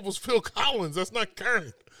could think of was Phil Collins. That's not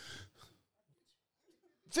current.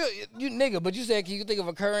 Phil, nigga, but you said, can you think of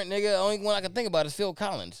a current nigga? The only one I can think about is Phil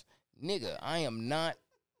Collins. Nigga, I am not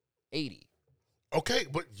 80. Okay,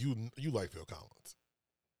 but you like Phil Collins.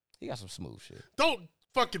 He got some smooth shit. Don't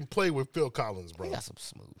fucking play with Phil Collins, bro. He got some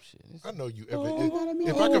smooth shit. I know you.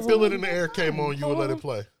 If I could feel it in the air came on, you would let it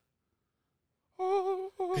play.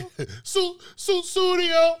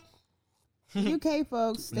 Studio. UK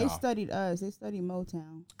folks, they studied us. They studied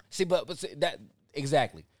Motown. See, but see, that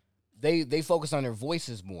exactly. They focus on their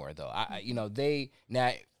voices more though.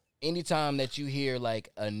 Now anytime that you hear like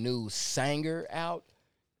a new singer out,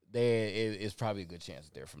 there is probably a good chance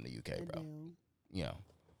that they're from the UK, bro.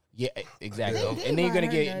 Yeah, exactly. And then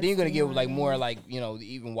you're gonna get like more like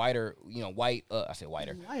even whiter, white. I say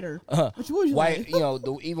whiter. Whiter. Which was white.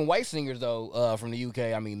 The even white singers though from the UK.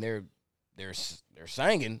 I mean they're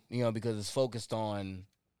singing, because it's focused on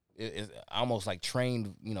it's almost like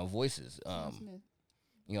trained, voices.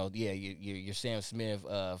 You're Sam Smith.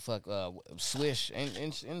 Swish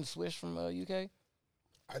and Swish from UK.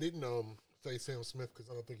 I didn't say Sam Smith because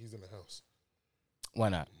I don't think he's in the house. Why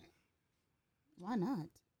not? Why not?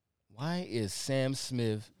 Why is Sam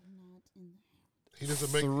Smith he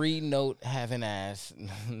doesn't make 3-note having ass?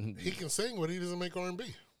 He can sing, but he doesn't make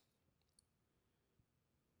R&B.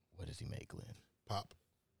 What does he make, Glenn? Pop.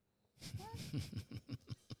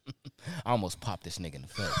 I almost popped this nigga in the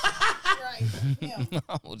face. Right. Yeah.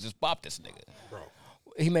 I almost just popped this nigga. Bro.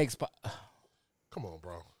 He makes pop. Come on,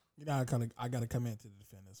 bro. I gotta come in to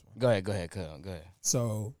defend this one. Go ahead.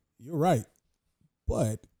 So you're right,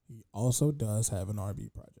 but he also does have an R&B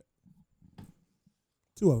project.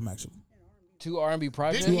 2 of them actually. 2 R&B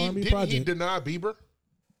projects. Didn't he deny Bieber? What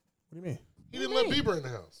do you mean? He didn't let Bieber in the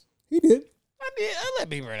house. He did. I let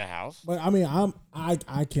Bieber in the house. But I mean, I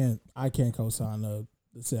can't co-sign the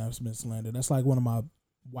Sam Smith slander. That's like one of my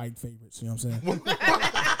white favorites. You know what I'm saying?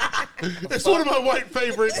 It's one of my white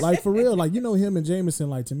favorites. Like for real, like him and Jameson,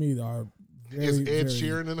 like to me, are very. Is Ed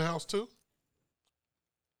Sheeran in the house too?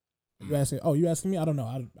 You asking? Oh, you asking me? I don't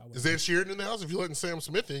know. Is Ed Sheeran in the house? If you're letting Sam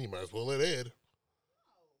Smith in, you might as well let Ed.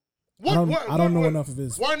 I don't know enough of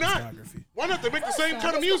his. Why not? discography. Why not? They make the same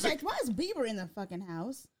kind of music. Why is Bieber in the fucking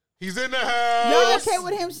house? He's in the house. Y'all okay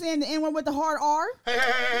with him saying the N word with the hard R? Hey,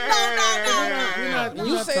 hey, hey, No.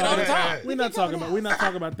 You say it all the time. We're not talking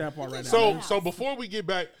about that part right now. So before we get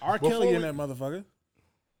back, R. Kelly in that motherfucker.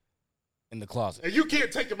 In the closet. and you can't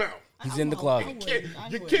take him out. He's in the closet.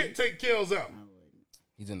 You can't take Kells out.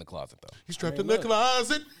 He's in the closet though. He's trapped in the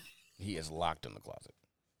closet. He is locked in the closet.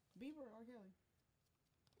 Bieber or Kelly?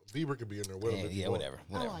 Bieber could be in there with him. if Yeah, you want. whatever.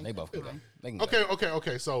 like They that. both can go. Fine. They can go.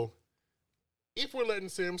 Okay. So if we're letting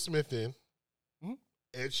Sam Smith in, Mhm.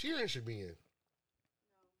 Ed Sheeran should be in.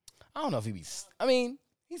 I don't know if he be. I mean,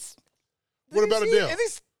 he's. What about is he- Adele?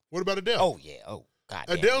 is he- What about Adele? Oh yeah. Oh God.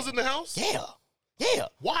 damn, Adele's yeah. in the house? Yeah.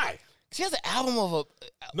 Why? She has an album of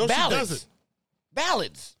No, ballads. she doesn't.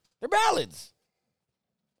 Ballads. They're ballads.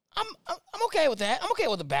 I'm okay with that. I'm okay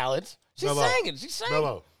with the ballads. She's Mello. singing. She's singing.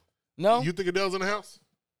 Mello. No. You think Adele's in the house?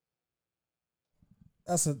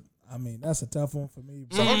 That's a tough one for me.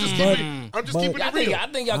 So I'm just But- keeping but- it real.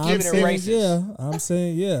 I think y'all I'm keeping it saying racist. yeah. I'm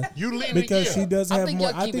saying yeah. You leaning Because yeah. she does I have think more.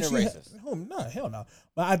 y'all I keeping think it she. racist. No, hell no.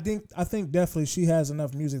 But I think definitely she has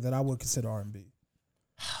enough music that I would consider R&B.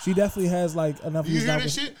 She definitely has like enough You music. hear I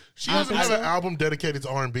this would- shit? She doesn't have an album dedicated to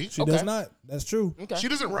R&B. She Okay. does not. That's true. Okay. She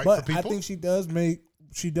doesn't write But for people. I think she does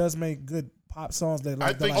make good pop songs that I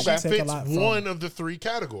like, think that, like, she take a fits lot from. one of the three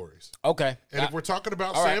categories. Okay. And if we're talking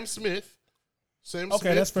about all right. Sam Smith, Sam Okay,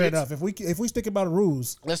 Smith that's fair fits- enough. If we stick about the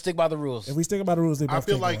rules, Let's stick by the rules. they both I can't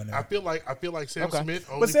feel go like in there. I feel like Sam Okay. Smith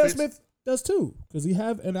only But Sam fits. Smith does too, because he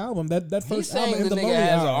have an album that He's first saying album the in the nigga Lonely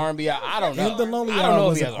has an album. R&B. I don't know. In the Lonely I don't know album if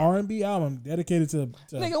was he an has R&B album dedicated to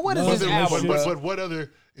Nigga, what is love this and album, shit. bro? But what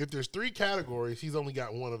other? If there's three categories, he's only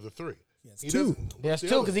got one of the three. Yes, He two. doesn't- There's the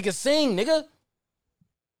two other? because he can sing, nigga.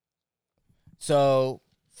 So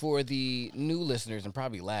for the new listeners and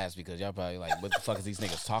probably last because y'all probably like, what the fuck is these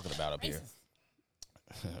niggas talking about up here?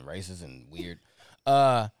 Racist and weird.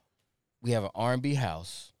 We have an R&B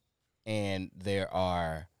house, and there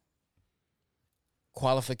are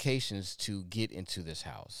qualifications to get into this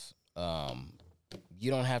house.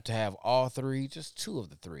 You don't have to have all three, just two of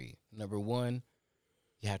the three. Number one,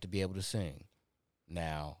 you have to be able to sing.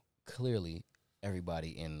 Now, clearly, everybody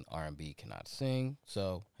in R&B cannot sing,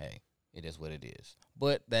 so hey, it is what it is.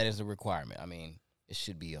 But that is a requirement. I mean, it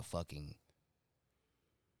should be a fucking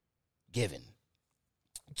given.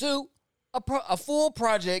 Two, a full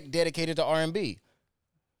project dedicated to R&B.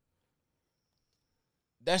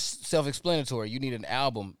 That's self-explanatory. You need an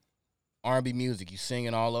album, R&B music. You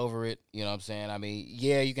singing all over it. You know what I'm saying? I mean,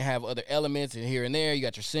 yeah, you can have other elements and here and there. You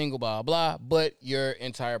got your single, blah, blah, but your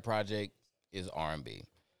entire project is R&B.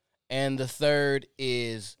 And the third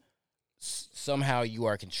is somehow you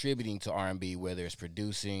are contributing to R&B, whether it's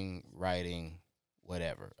producing, writing,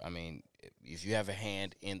 whatever. I mean, if you have a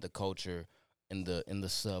hand in the culture, in the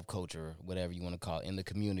subculture, whatever you want to call it, in the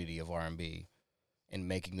community of R&B, and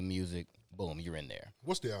making the music, boom, you're in there.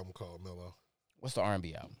 What's the album called, Mello? What's the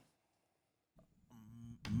R&B album?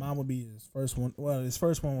 Mine would be his first one. Well, his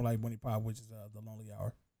first one was like when he popped, which is The Lonely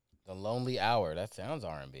Hour. The Lonely Hour. That sounds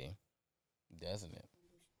R&B, doesn't it?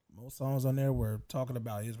 Most songs on there were talking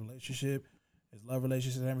about his relationship, his love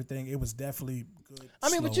relationship, and everything. It was definitely good. I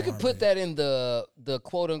mean, but you could put that in the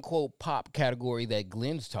quote unquote pop category that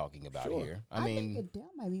Glenn's talking about here. I mean, think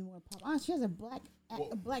Adele might be more pop. She has a black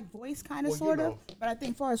voice, kind of, well, you sort know, of. But I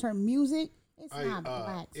think, as far as her music, it's I, not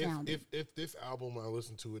black sounding. if this album I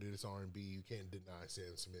listen to it is R&B, you can't deny Sam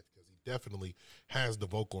Smith because he definitely has the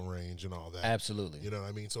vocal range and all that. absolutely. You know what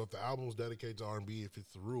I mean? So if the album's dedicated to R&B, it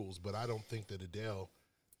fits the rules. But I don't think that Adele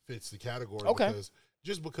fits the category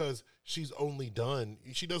because she's only done,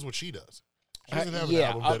 she does what she does. She doesn't have an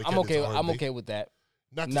album dedicated I'm okay. to R&B. I'm okay with that.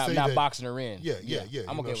 Not to Not say that, boxing her in. Yeah. I'm You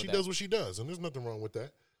okay know, with she that. does what she does, and there's nothing wrong with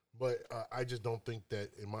that. But I just don't think that,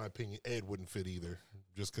 in my opinion, Ed wouldn't fit either,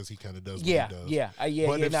 just because he kind of does what he does.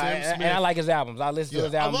 But if Sam and Smith- I like his albums. I listen to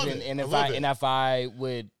his I albums, love it. and I if love it. if I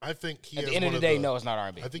would, I think he at has the end of one the day, no, it's not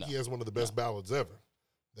R&B. I think No. he has one of the best ballads ever.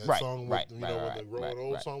 That Right, song, with, right, you right, know, right, with the growing right,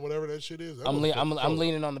 old right. song, whatever that shit is. That I'm motherfucker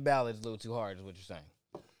leaning on the ballads a little too hard, is what you're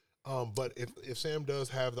saying. But if Sam does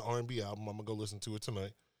have the R&B album, I'm gonna go listen to it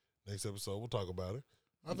tonight. Next episode, we'll talk about it.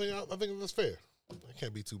 I think that's fair. I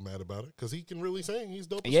can't be too mad about it because he can really sing. He's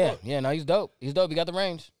dope as fuck. No, he's dope. He's dope. He got the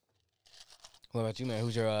range. What about you, man? Who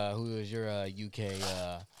is your UK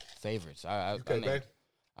favorites?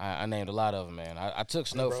 I named a lot of them, man. I took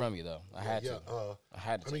Snow bro. from you though. I had to. I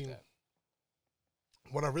had to take that.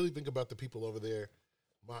 When I really think about the people over there,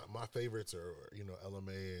 my favorites are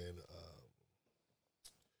LMA and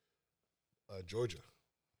Georgia.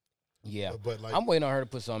 Yeah, but like I'm waiting on her to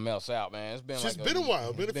put something else out, man. It's been it's like been a while.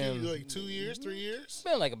 It's Been a few, like 2 years, 3 years. It's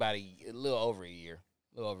been like about a little over a year.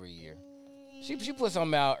 She put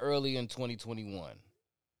something out early in 2021.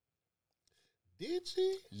 Did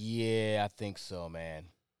she? Yeah, I think so, man.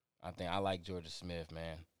 I like Georgia Smith,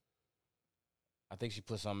 man. I think she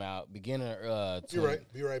put something out beginning of Be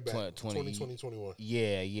right back. 20, 2021.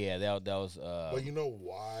 Yeah, that was But you know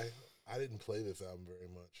why? I didn't play this album very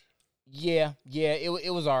much. yeah,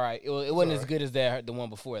 it was all right. It wasn't as alright. good as the one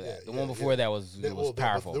before that. Yeah, the yeah, one before yeah. that was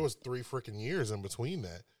powerful. There was 3 freaking years in between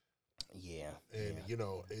that. Yeah. And, you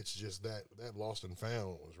know, it's just that Lost and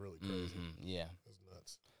Found was really crazy. Yeah. It's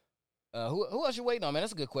nuts. Who else you waiting on, man?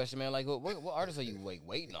 That's a good question, man. Like, what artists are you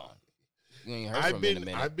waiting on? You ain't heard from them in a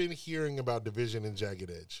minute. I've been hearing about Division and Jagged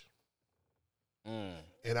Edge.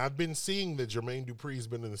 And I've been seeing that Jermaine Dupri's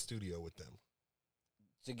been in the studio with them.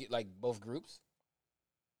 To get, like, both groups?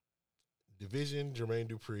 Division, Jermaine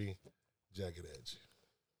Dupri, Jagged Edge.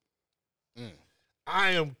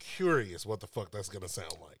 I am curious what the fuck that's going to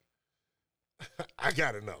sound like. I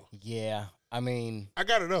got to know. Yeah. I mean, I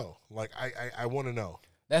got to know. Like, I want to know.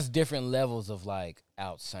 that's different levels of, like,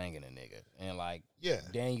 out-singing a nigga. And, like, Yeah.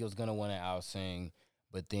 Daniel's going to want to out-sing,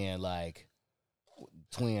 but then, like,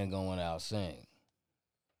 Twin going to want to out-sing.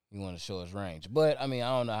 He want to show his range. But, I mean, I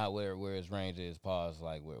don't know where his range is. Pause,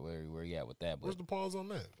 like, where he at with that. But, Where's the pause on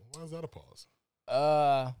that? Why is that a pause?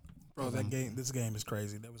 Bro, this game is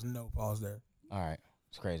crazy. There was no pause there. all right.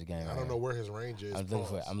 It's a crazy game. I don't know where his range is.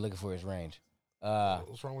 I'm looking for his range.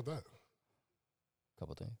 What's wrong with that?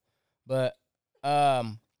 Couple things. But,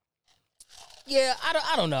 yeah,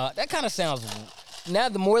 I don't know. That kind of sounds, now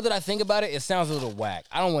the more that I think about it, it sounds a little whack.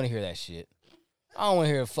 I don't want to hear that shit. I don't want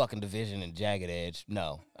to hear a fucking Division and Jagged Edge.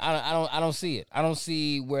 No, I don't see it. I don't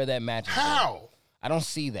see where that matches. How? I don't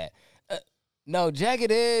see that. No,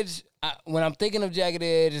 Jagged Edge. When I'm thinking of Jagged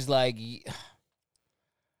Edge, it's like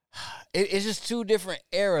it's just two different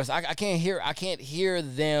eras. I can't hear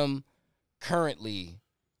them currently.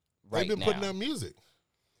 Right They've been now. putting out music.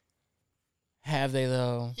 Have they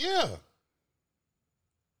though, Yeah.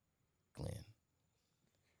 Glenn?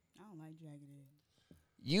 I don't like Jagged Edge.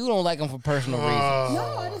 You don't like them for personal reasons.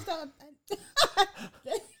 No, I just don't. I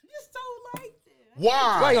just don't like them.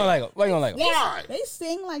 Why? Why you don't like them? Why you don't like them? Why? They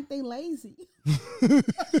sing like they lazy.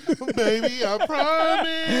 Baby, I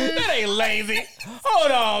promise. That ain't lazy.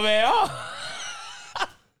 Hold on, man. Oh.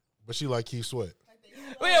 But she like Keith Sweat.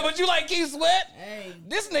 Yeah, but you like Keith Sweat? Hey,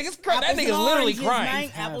 This nigga's crying. That apples and nigga's literally oranges, crying.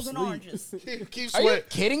 man. Apples and oranges. Keith Are you Sweat.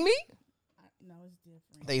 kidding me? No, it's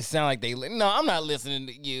different. They sound like they. No, I'm not listening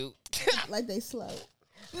to you. Like they slow.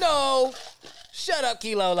 No, shut up,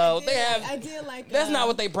 Kilolo. They I have. did like. That's not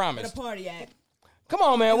what they the promised. party act. Come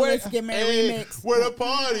on, man. Where? Let's get married Hey, remix. where the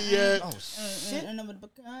party at? Oh shit.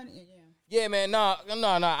 Yeah. Yeah, man. No.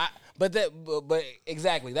 But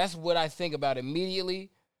exactly. That's what I think about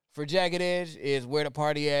immediately. For Jagged Edge is where the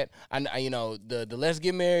party at. You know, the Let's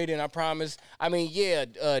Get Married and I Promise. I mean, yeah,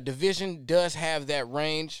 Division does have that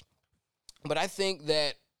range, but I think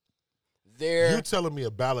that they're. You telling me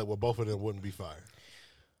a ballad where both of them wouldn't be fire?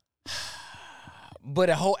 But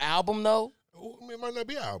a whole album though. I mean, it might not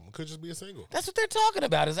be an album. It could just be a single. That's what they're talking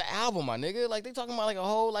about. Is an album, my nigga. Like they talking about like a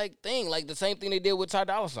whole like thing, like the same thing they did with Ty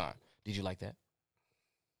Dolla $ign. Did you like that?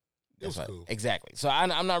 It was That's cool. Exactly. So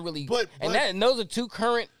I'm not really. But and those are two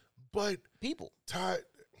current but people. Ty,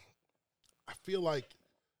 I feel like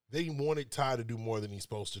they wanted Ty to do more than he's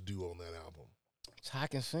supposed to do on that album. Ty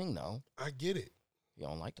can sing though. I get it, You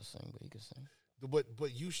don't like to sing, but he can sing. but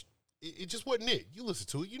it just wasn't it. You listen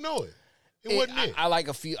to it, you know it. It wasn't it. I like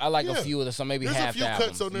a few. I like Yeah. a few of the some maybe There's half a few the cuts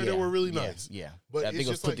albums. on there that were really Yeah, nice. Yeah, But I it's think it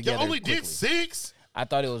was just put like together. you only quickly. did 6. I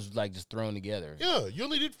thought it was like just thrown together. Yeah, you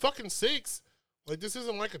only did fucking 6. Like this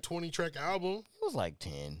isn't like a 20-track album. It was like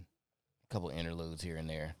 10, a couple interludes here and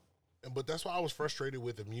there. But that's why I was frustrated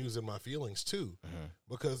with Amuse In My Feelings too,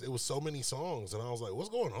 because it was so many songs, and I was like, "What's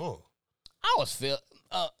going on?" I was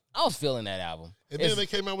feeling that album. And then they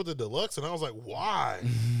came out with the deluxe, and I was like, "Why?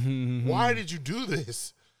 Why did you do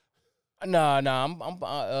this?" No,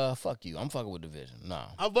 I'm fuck you. I'm fucking with Division. No,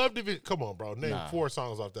 I loved it. Come on, bro. Name Nah. 4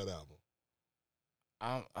 songs off that album.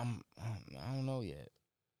 I don't know yet.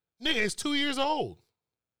 Nigga, it's 2 years old.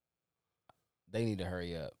 They need to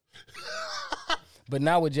hurry up. But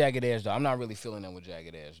not with Jagged Edge though. I'm not really feeling them with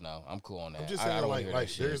Jagged Edge. No, I'm cool on that. I'm just I saying, don't wanna hear that like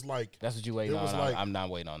shit. there's like That's what you waiting there was on. like- I'm not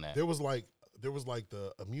waiting on that. there was like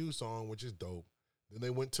the Amuse song, which is dope. Then they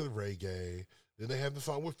went to the reggae. Then they have the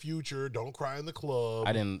song with Future, "Don't Cry in the Club."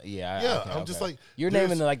 I didn't. Yeah. Yeah, okay, I'm just okay. like, You're there's-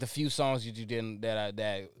 naming like the few songs that you didn't that I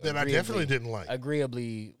definitely didn't like.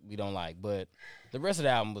 Agreeably, we don't like, but the rest of the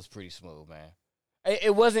album was pretty smooth, man.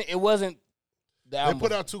 It wasn't. The They album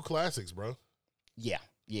put was- out 2 classics, bro. Yeah,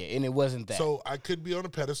 and it wasn't that. So I could be on a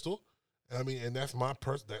pedestal. I mean, and that's my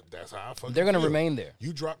that's how I fucking they're gonna feel. remain there.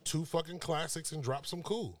 You drop 2 fucking classics and drop some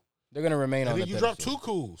cool. They're gonna remain And on then the you drop pedestal. 2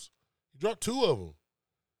 cools. You Drop 2 of them.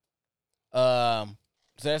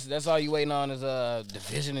 So that's all you waiting on is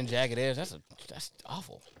Division and Jagged Edge. That's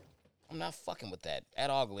awful. I'm not fucking with that at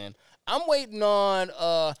all, Glenn. I'm waiting on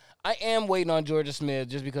I am waiting on Georgia Smith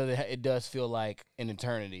just because it does feel like an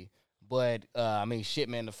eternity. But I mean, shit,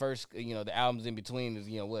 man. The first, the albums in between is,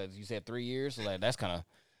 what you said, 3 years. So like that's kind of.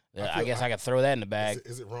 I guess I could throw that in the bag.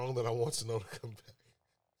 Is it wrong that I want Snow to come back?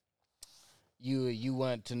 You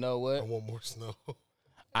want to know what? I want more Snow.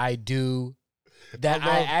 I do. That was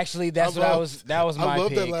my I love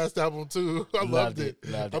pick. that last album too. I loved it.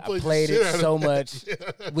 Loved I it. I played the shit it out of so that much.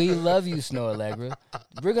 shit. We love you, Snow Allegra.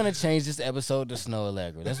 We're gonna change this episode to Snow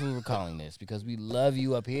Allegra. That's what we're calling this because we love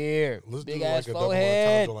you up here. Let's Big do ass like a double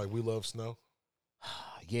forehead. entendre, like we love Snow.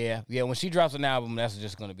 Yeah. When she drops an album, that's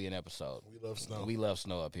just gonna be an episode. We love Snow. We love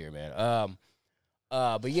Snow up here, man.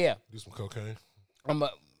 But yeah, Do some cocaine. I'm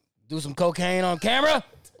gonna do some cocaine on camera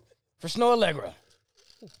for Snow Allegra.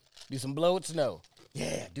 Do some blow with Snow.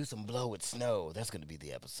 Yeah, do some blow with Snow. That's gonna be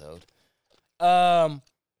the episode. We're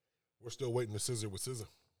still waiting to scissor with scissor.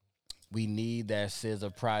 We need that scissor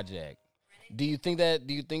project. Do you think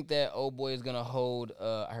that old boy is gonna hold?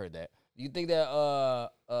 I heard that. Do you think that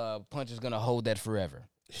Punch is gonna hold that forever?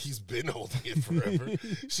 He's been holding it forever.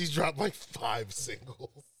 She's dropped like 5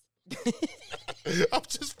 singles. I'm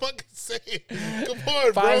just fucking saying. Come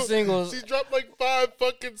on, 5 bro. singles. She dropped like 5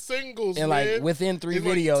 fucking singles, And man. like within 3 And,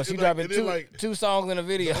 like, videos, and, she like, dropping and then, two songs in a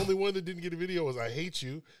video. The only one that didn't get a video was "I Hate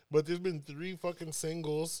You," but there's been 3 fucking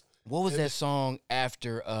singles. What was that song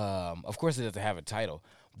after? Of course, it doesn't have a title.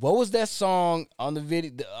 What was that song on the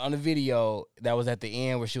video that was at the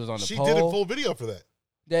end where she was on the She pole? did a full video for that.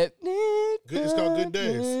 It's called Good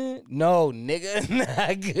Days. No, nigga,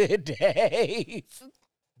 not Good Days.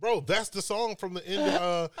 Bro, that's the song from the end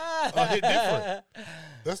of Hit Different.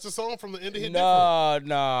 That's the song from the end of Hit Different.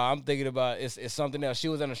 No, I'm thinking about it's something else. She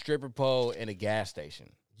was on a stripper pole in a gas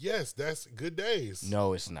station. Yes, that's Good Days.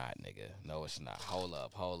 No, it's not, nigga. No, it's not. Hold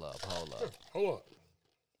up. Hold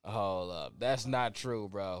up. That's not true,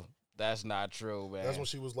 bro. That's not true, man. That's when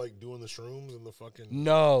she was like doing the shrooms and the fucking.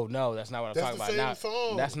 No, that's not what I'm That's talking the about. same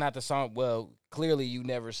song. That's not the song. Well, clearly you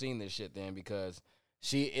never seen this shit then because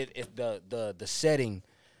the setting,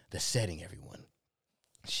 everyone.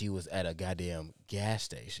 She was at a goddamn gas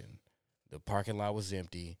station. The parking lot was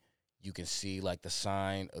empty. You can see like the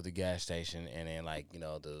sign of the gas station, and then like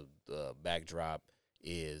the backdrop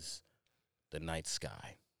is the night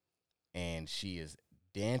sky, and she is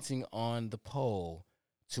dancing on the pole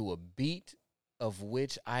to a beat of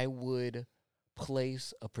which I would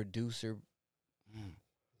place a producer. You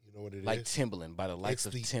know what it is? Like Timbaland, by the likes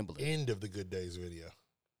of the Timbaland. End of the Good Days video.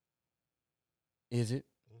 Is it?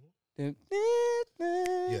 Yeah,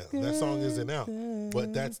 that song isn't out,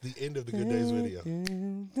 but that's the end of the Good Days video.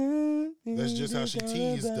 That's just how she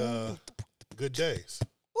teased Good Days.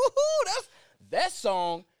 Woohoo! That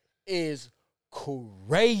song is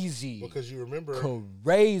crazy. Because you remember,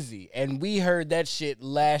 crazy, and we heard that shit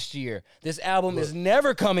last year. This album is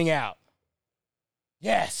never coming out.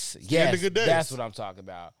 Yes, the end of Good Days. That's what I'm talking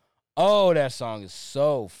about. Oh, that song is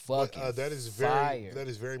so fucking that is fire. That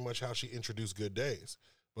is very much how she introduced Good Days.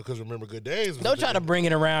 Because remember, Good Days. Don't try to bring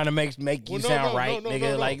it around and make you sound right,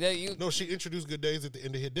 nigga. No. Like that. No, she introduced Good Days at the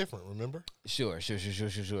end of Hit Different. Remember? Sure. But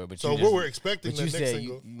so we were expecting but the you next said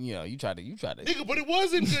single. You tried to. Nigga, but it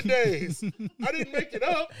wasn't Good Days. I didn't make it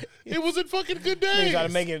up. It was in fucking Good Days. You tried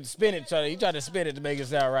to make it spin it. You tried to spin it to make it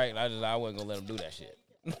sound right. I wasn't gonna let him do that shit.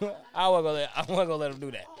 I wasn't gonna let him do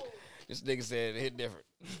that. This nigga said Hit Different.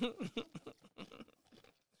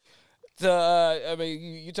 So I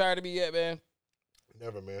mean, you tired of me yet, man?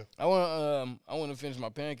 Never, man. I want to finish my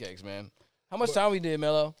pancakes, man. How much time we did,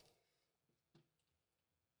 Mello?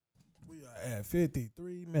 We are at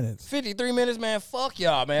 53 minutes. 53 minutes, man. Fuck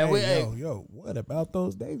y'all, man. Yo, what about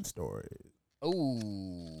those date stories? Ooh,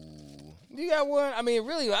 you got one? I mean,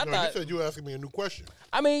 really, I No, thought. you said you were asking me a new question.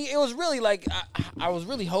 I mean, it was really like I was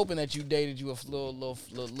really hoping that you dated you a little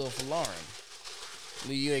Falarin.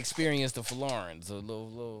 You experienced the Falarins, a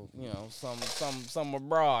little, some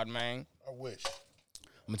abroad, man. I wish.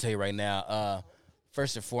 I'm gonna tell you right now.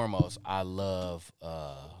 First and foremost, I love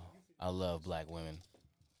black women.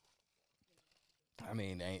 I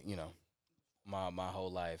mean, my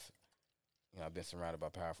whole life, I've been surrounded by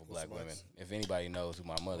powerful black women. If anybody knows who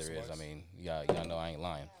my mother is, I mean, y'all know I ain't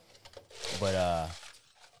lying. But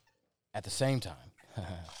at the same time,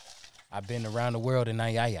 I've been around the world in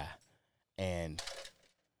Ayaya, and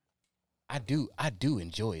I do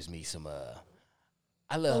enjoy me some.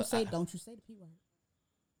 I love. Don't you say the P word.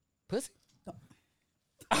 Pussy.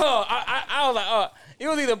 Oh, I was like, oh, it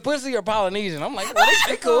was either pussy or Polynesian. I'm like, well,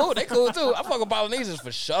 they cool. They cool too. I fuck with Polynesians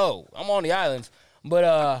for sure. I'm on the islands. But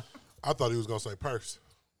I thought he was gonna say purse.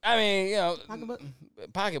 I mean, you know, Pocketbook?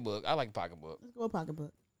 pocketbook. I like pocketbook. Let's go with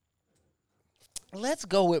pocketbook. Let's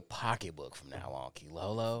go with pocketbook from now on,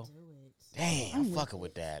 Kilolo. Damn, I'm fucking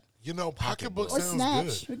with that. You know, pocketbook Or sounds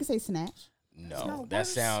snatch. good. We could say snatch. No, not that worse.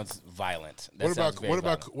 sounds violent. That What sounds about very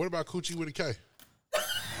violent. what about coochie with a K?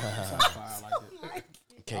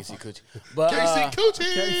 Casey Coochie? But Casey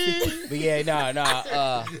Coochie. but yeah,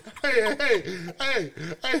 nah. Hey,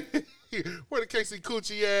 where the Casey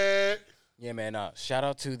Coochie at? Yeah, man. Shout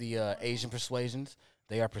out to the Asian persuasions.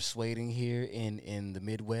 They are persuading here in the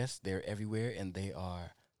Midwest. They're everywhere, and they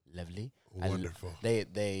are lovely. Wonderful.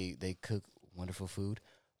 They cook wonderful food.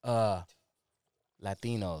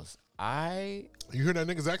 Latinos. You hear that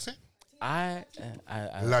nigga's accent? I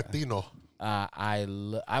Latino. I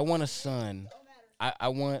want a son. I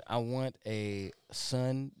want a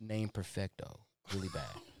son named Perfecto really bad.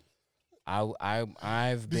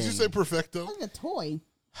 I've been. Did you say perfecto? Like a toy.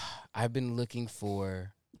 I've been looking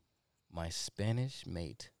for my Spanish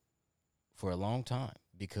mate for a long time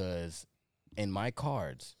because in my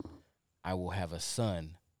cards I will have a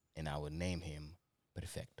son and I will name him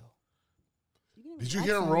Perfecto. Did you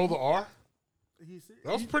hear him roll the R?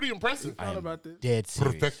 That was pretty impressive. I am about this. dead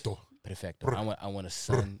serious. Perfecto. Perfecto. I want a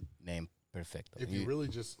son named Perfecto. If you really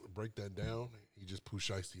just break that down, he just poo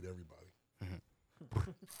shiesty to everybody.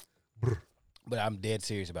 But I'm dead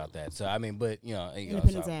serious about that. So I mean, but you know,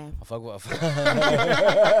 Independence so Ave. I fuck with.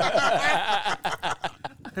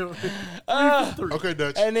 Okay,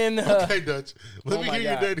 Dutch. And then Okay, Dutch. Let oh me my hear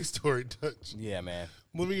your God. dating story, Dutch. yeah, man.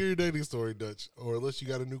 Let me hear your dating story, Dutch. Or unless you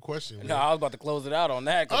got a new question. No, man. I was about to close it out on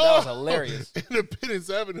that because that was hilarious. Independence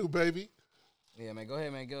Avenue, baby. Yeah, man. Go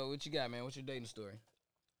ahead, man. Go. What you got, man? What's your dating story?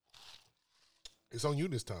 It's on you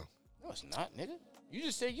this time. No, it's not, nigga. You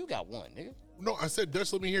just said you got one, nigga. No, I said,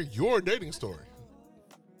 Dutch, let me hear your dating story.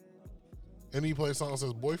 And he plays a song that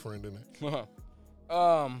says boyfriend in it.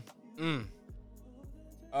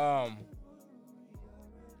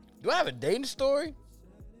 Do I have a dating story?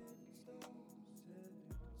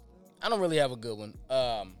 I don't really have a good one.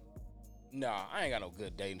 No, I ain't got no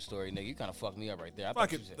good dating story, nigga. You kind of fucked me up right there. I Fuck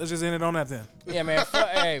thought it. you said- Let's just end it on that then. Yeah, man.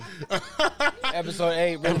 Hey, episode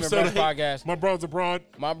 8, Rhythm and Brunch Podcast. My brother's abroad.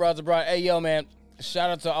 My brother brought. Hey, yo, man.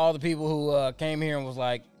 Shout out to all the people who came here and was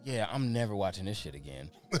like, "Yeah, I'm never watching this shit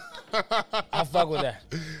again." I fuck with that.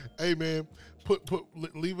 Hey, man,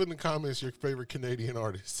 leave in the comments your favorite Canadian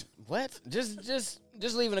artist. What? Just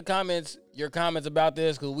leave in the comments your comments about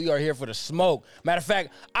this because we are here for the smoke. Matter of fact,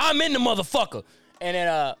 I'm in the motherfucker. And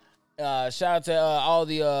then shout out to all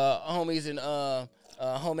the homies and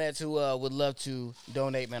homeheads who would love to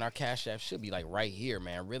donate. Man, our Cash App should be like right here,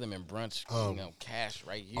 man. Rhythm and Brunch, cash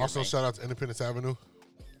right here. Also, man. shout out to Independence Avenue.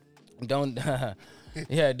 Don't.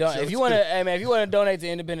 Yeah, don't. If you want to, hey man, if you want to donate to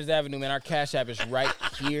Independence Avenue, man, our Cash App is right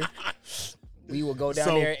here. We will go down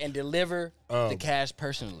So, there and deliver the cash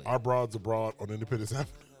personally. Our broad's abroad on Independence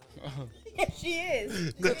Avenue. Yes, she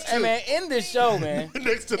is. Hey man, in this show, man.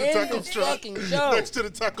 Next to the In taco this truck. fucking show. Next to the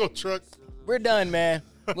taco truck. We're done, man.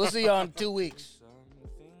 We'll see y'all in 2 weeks.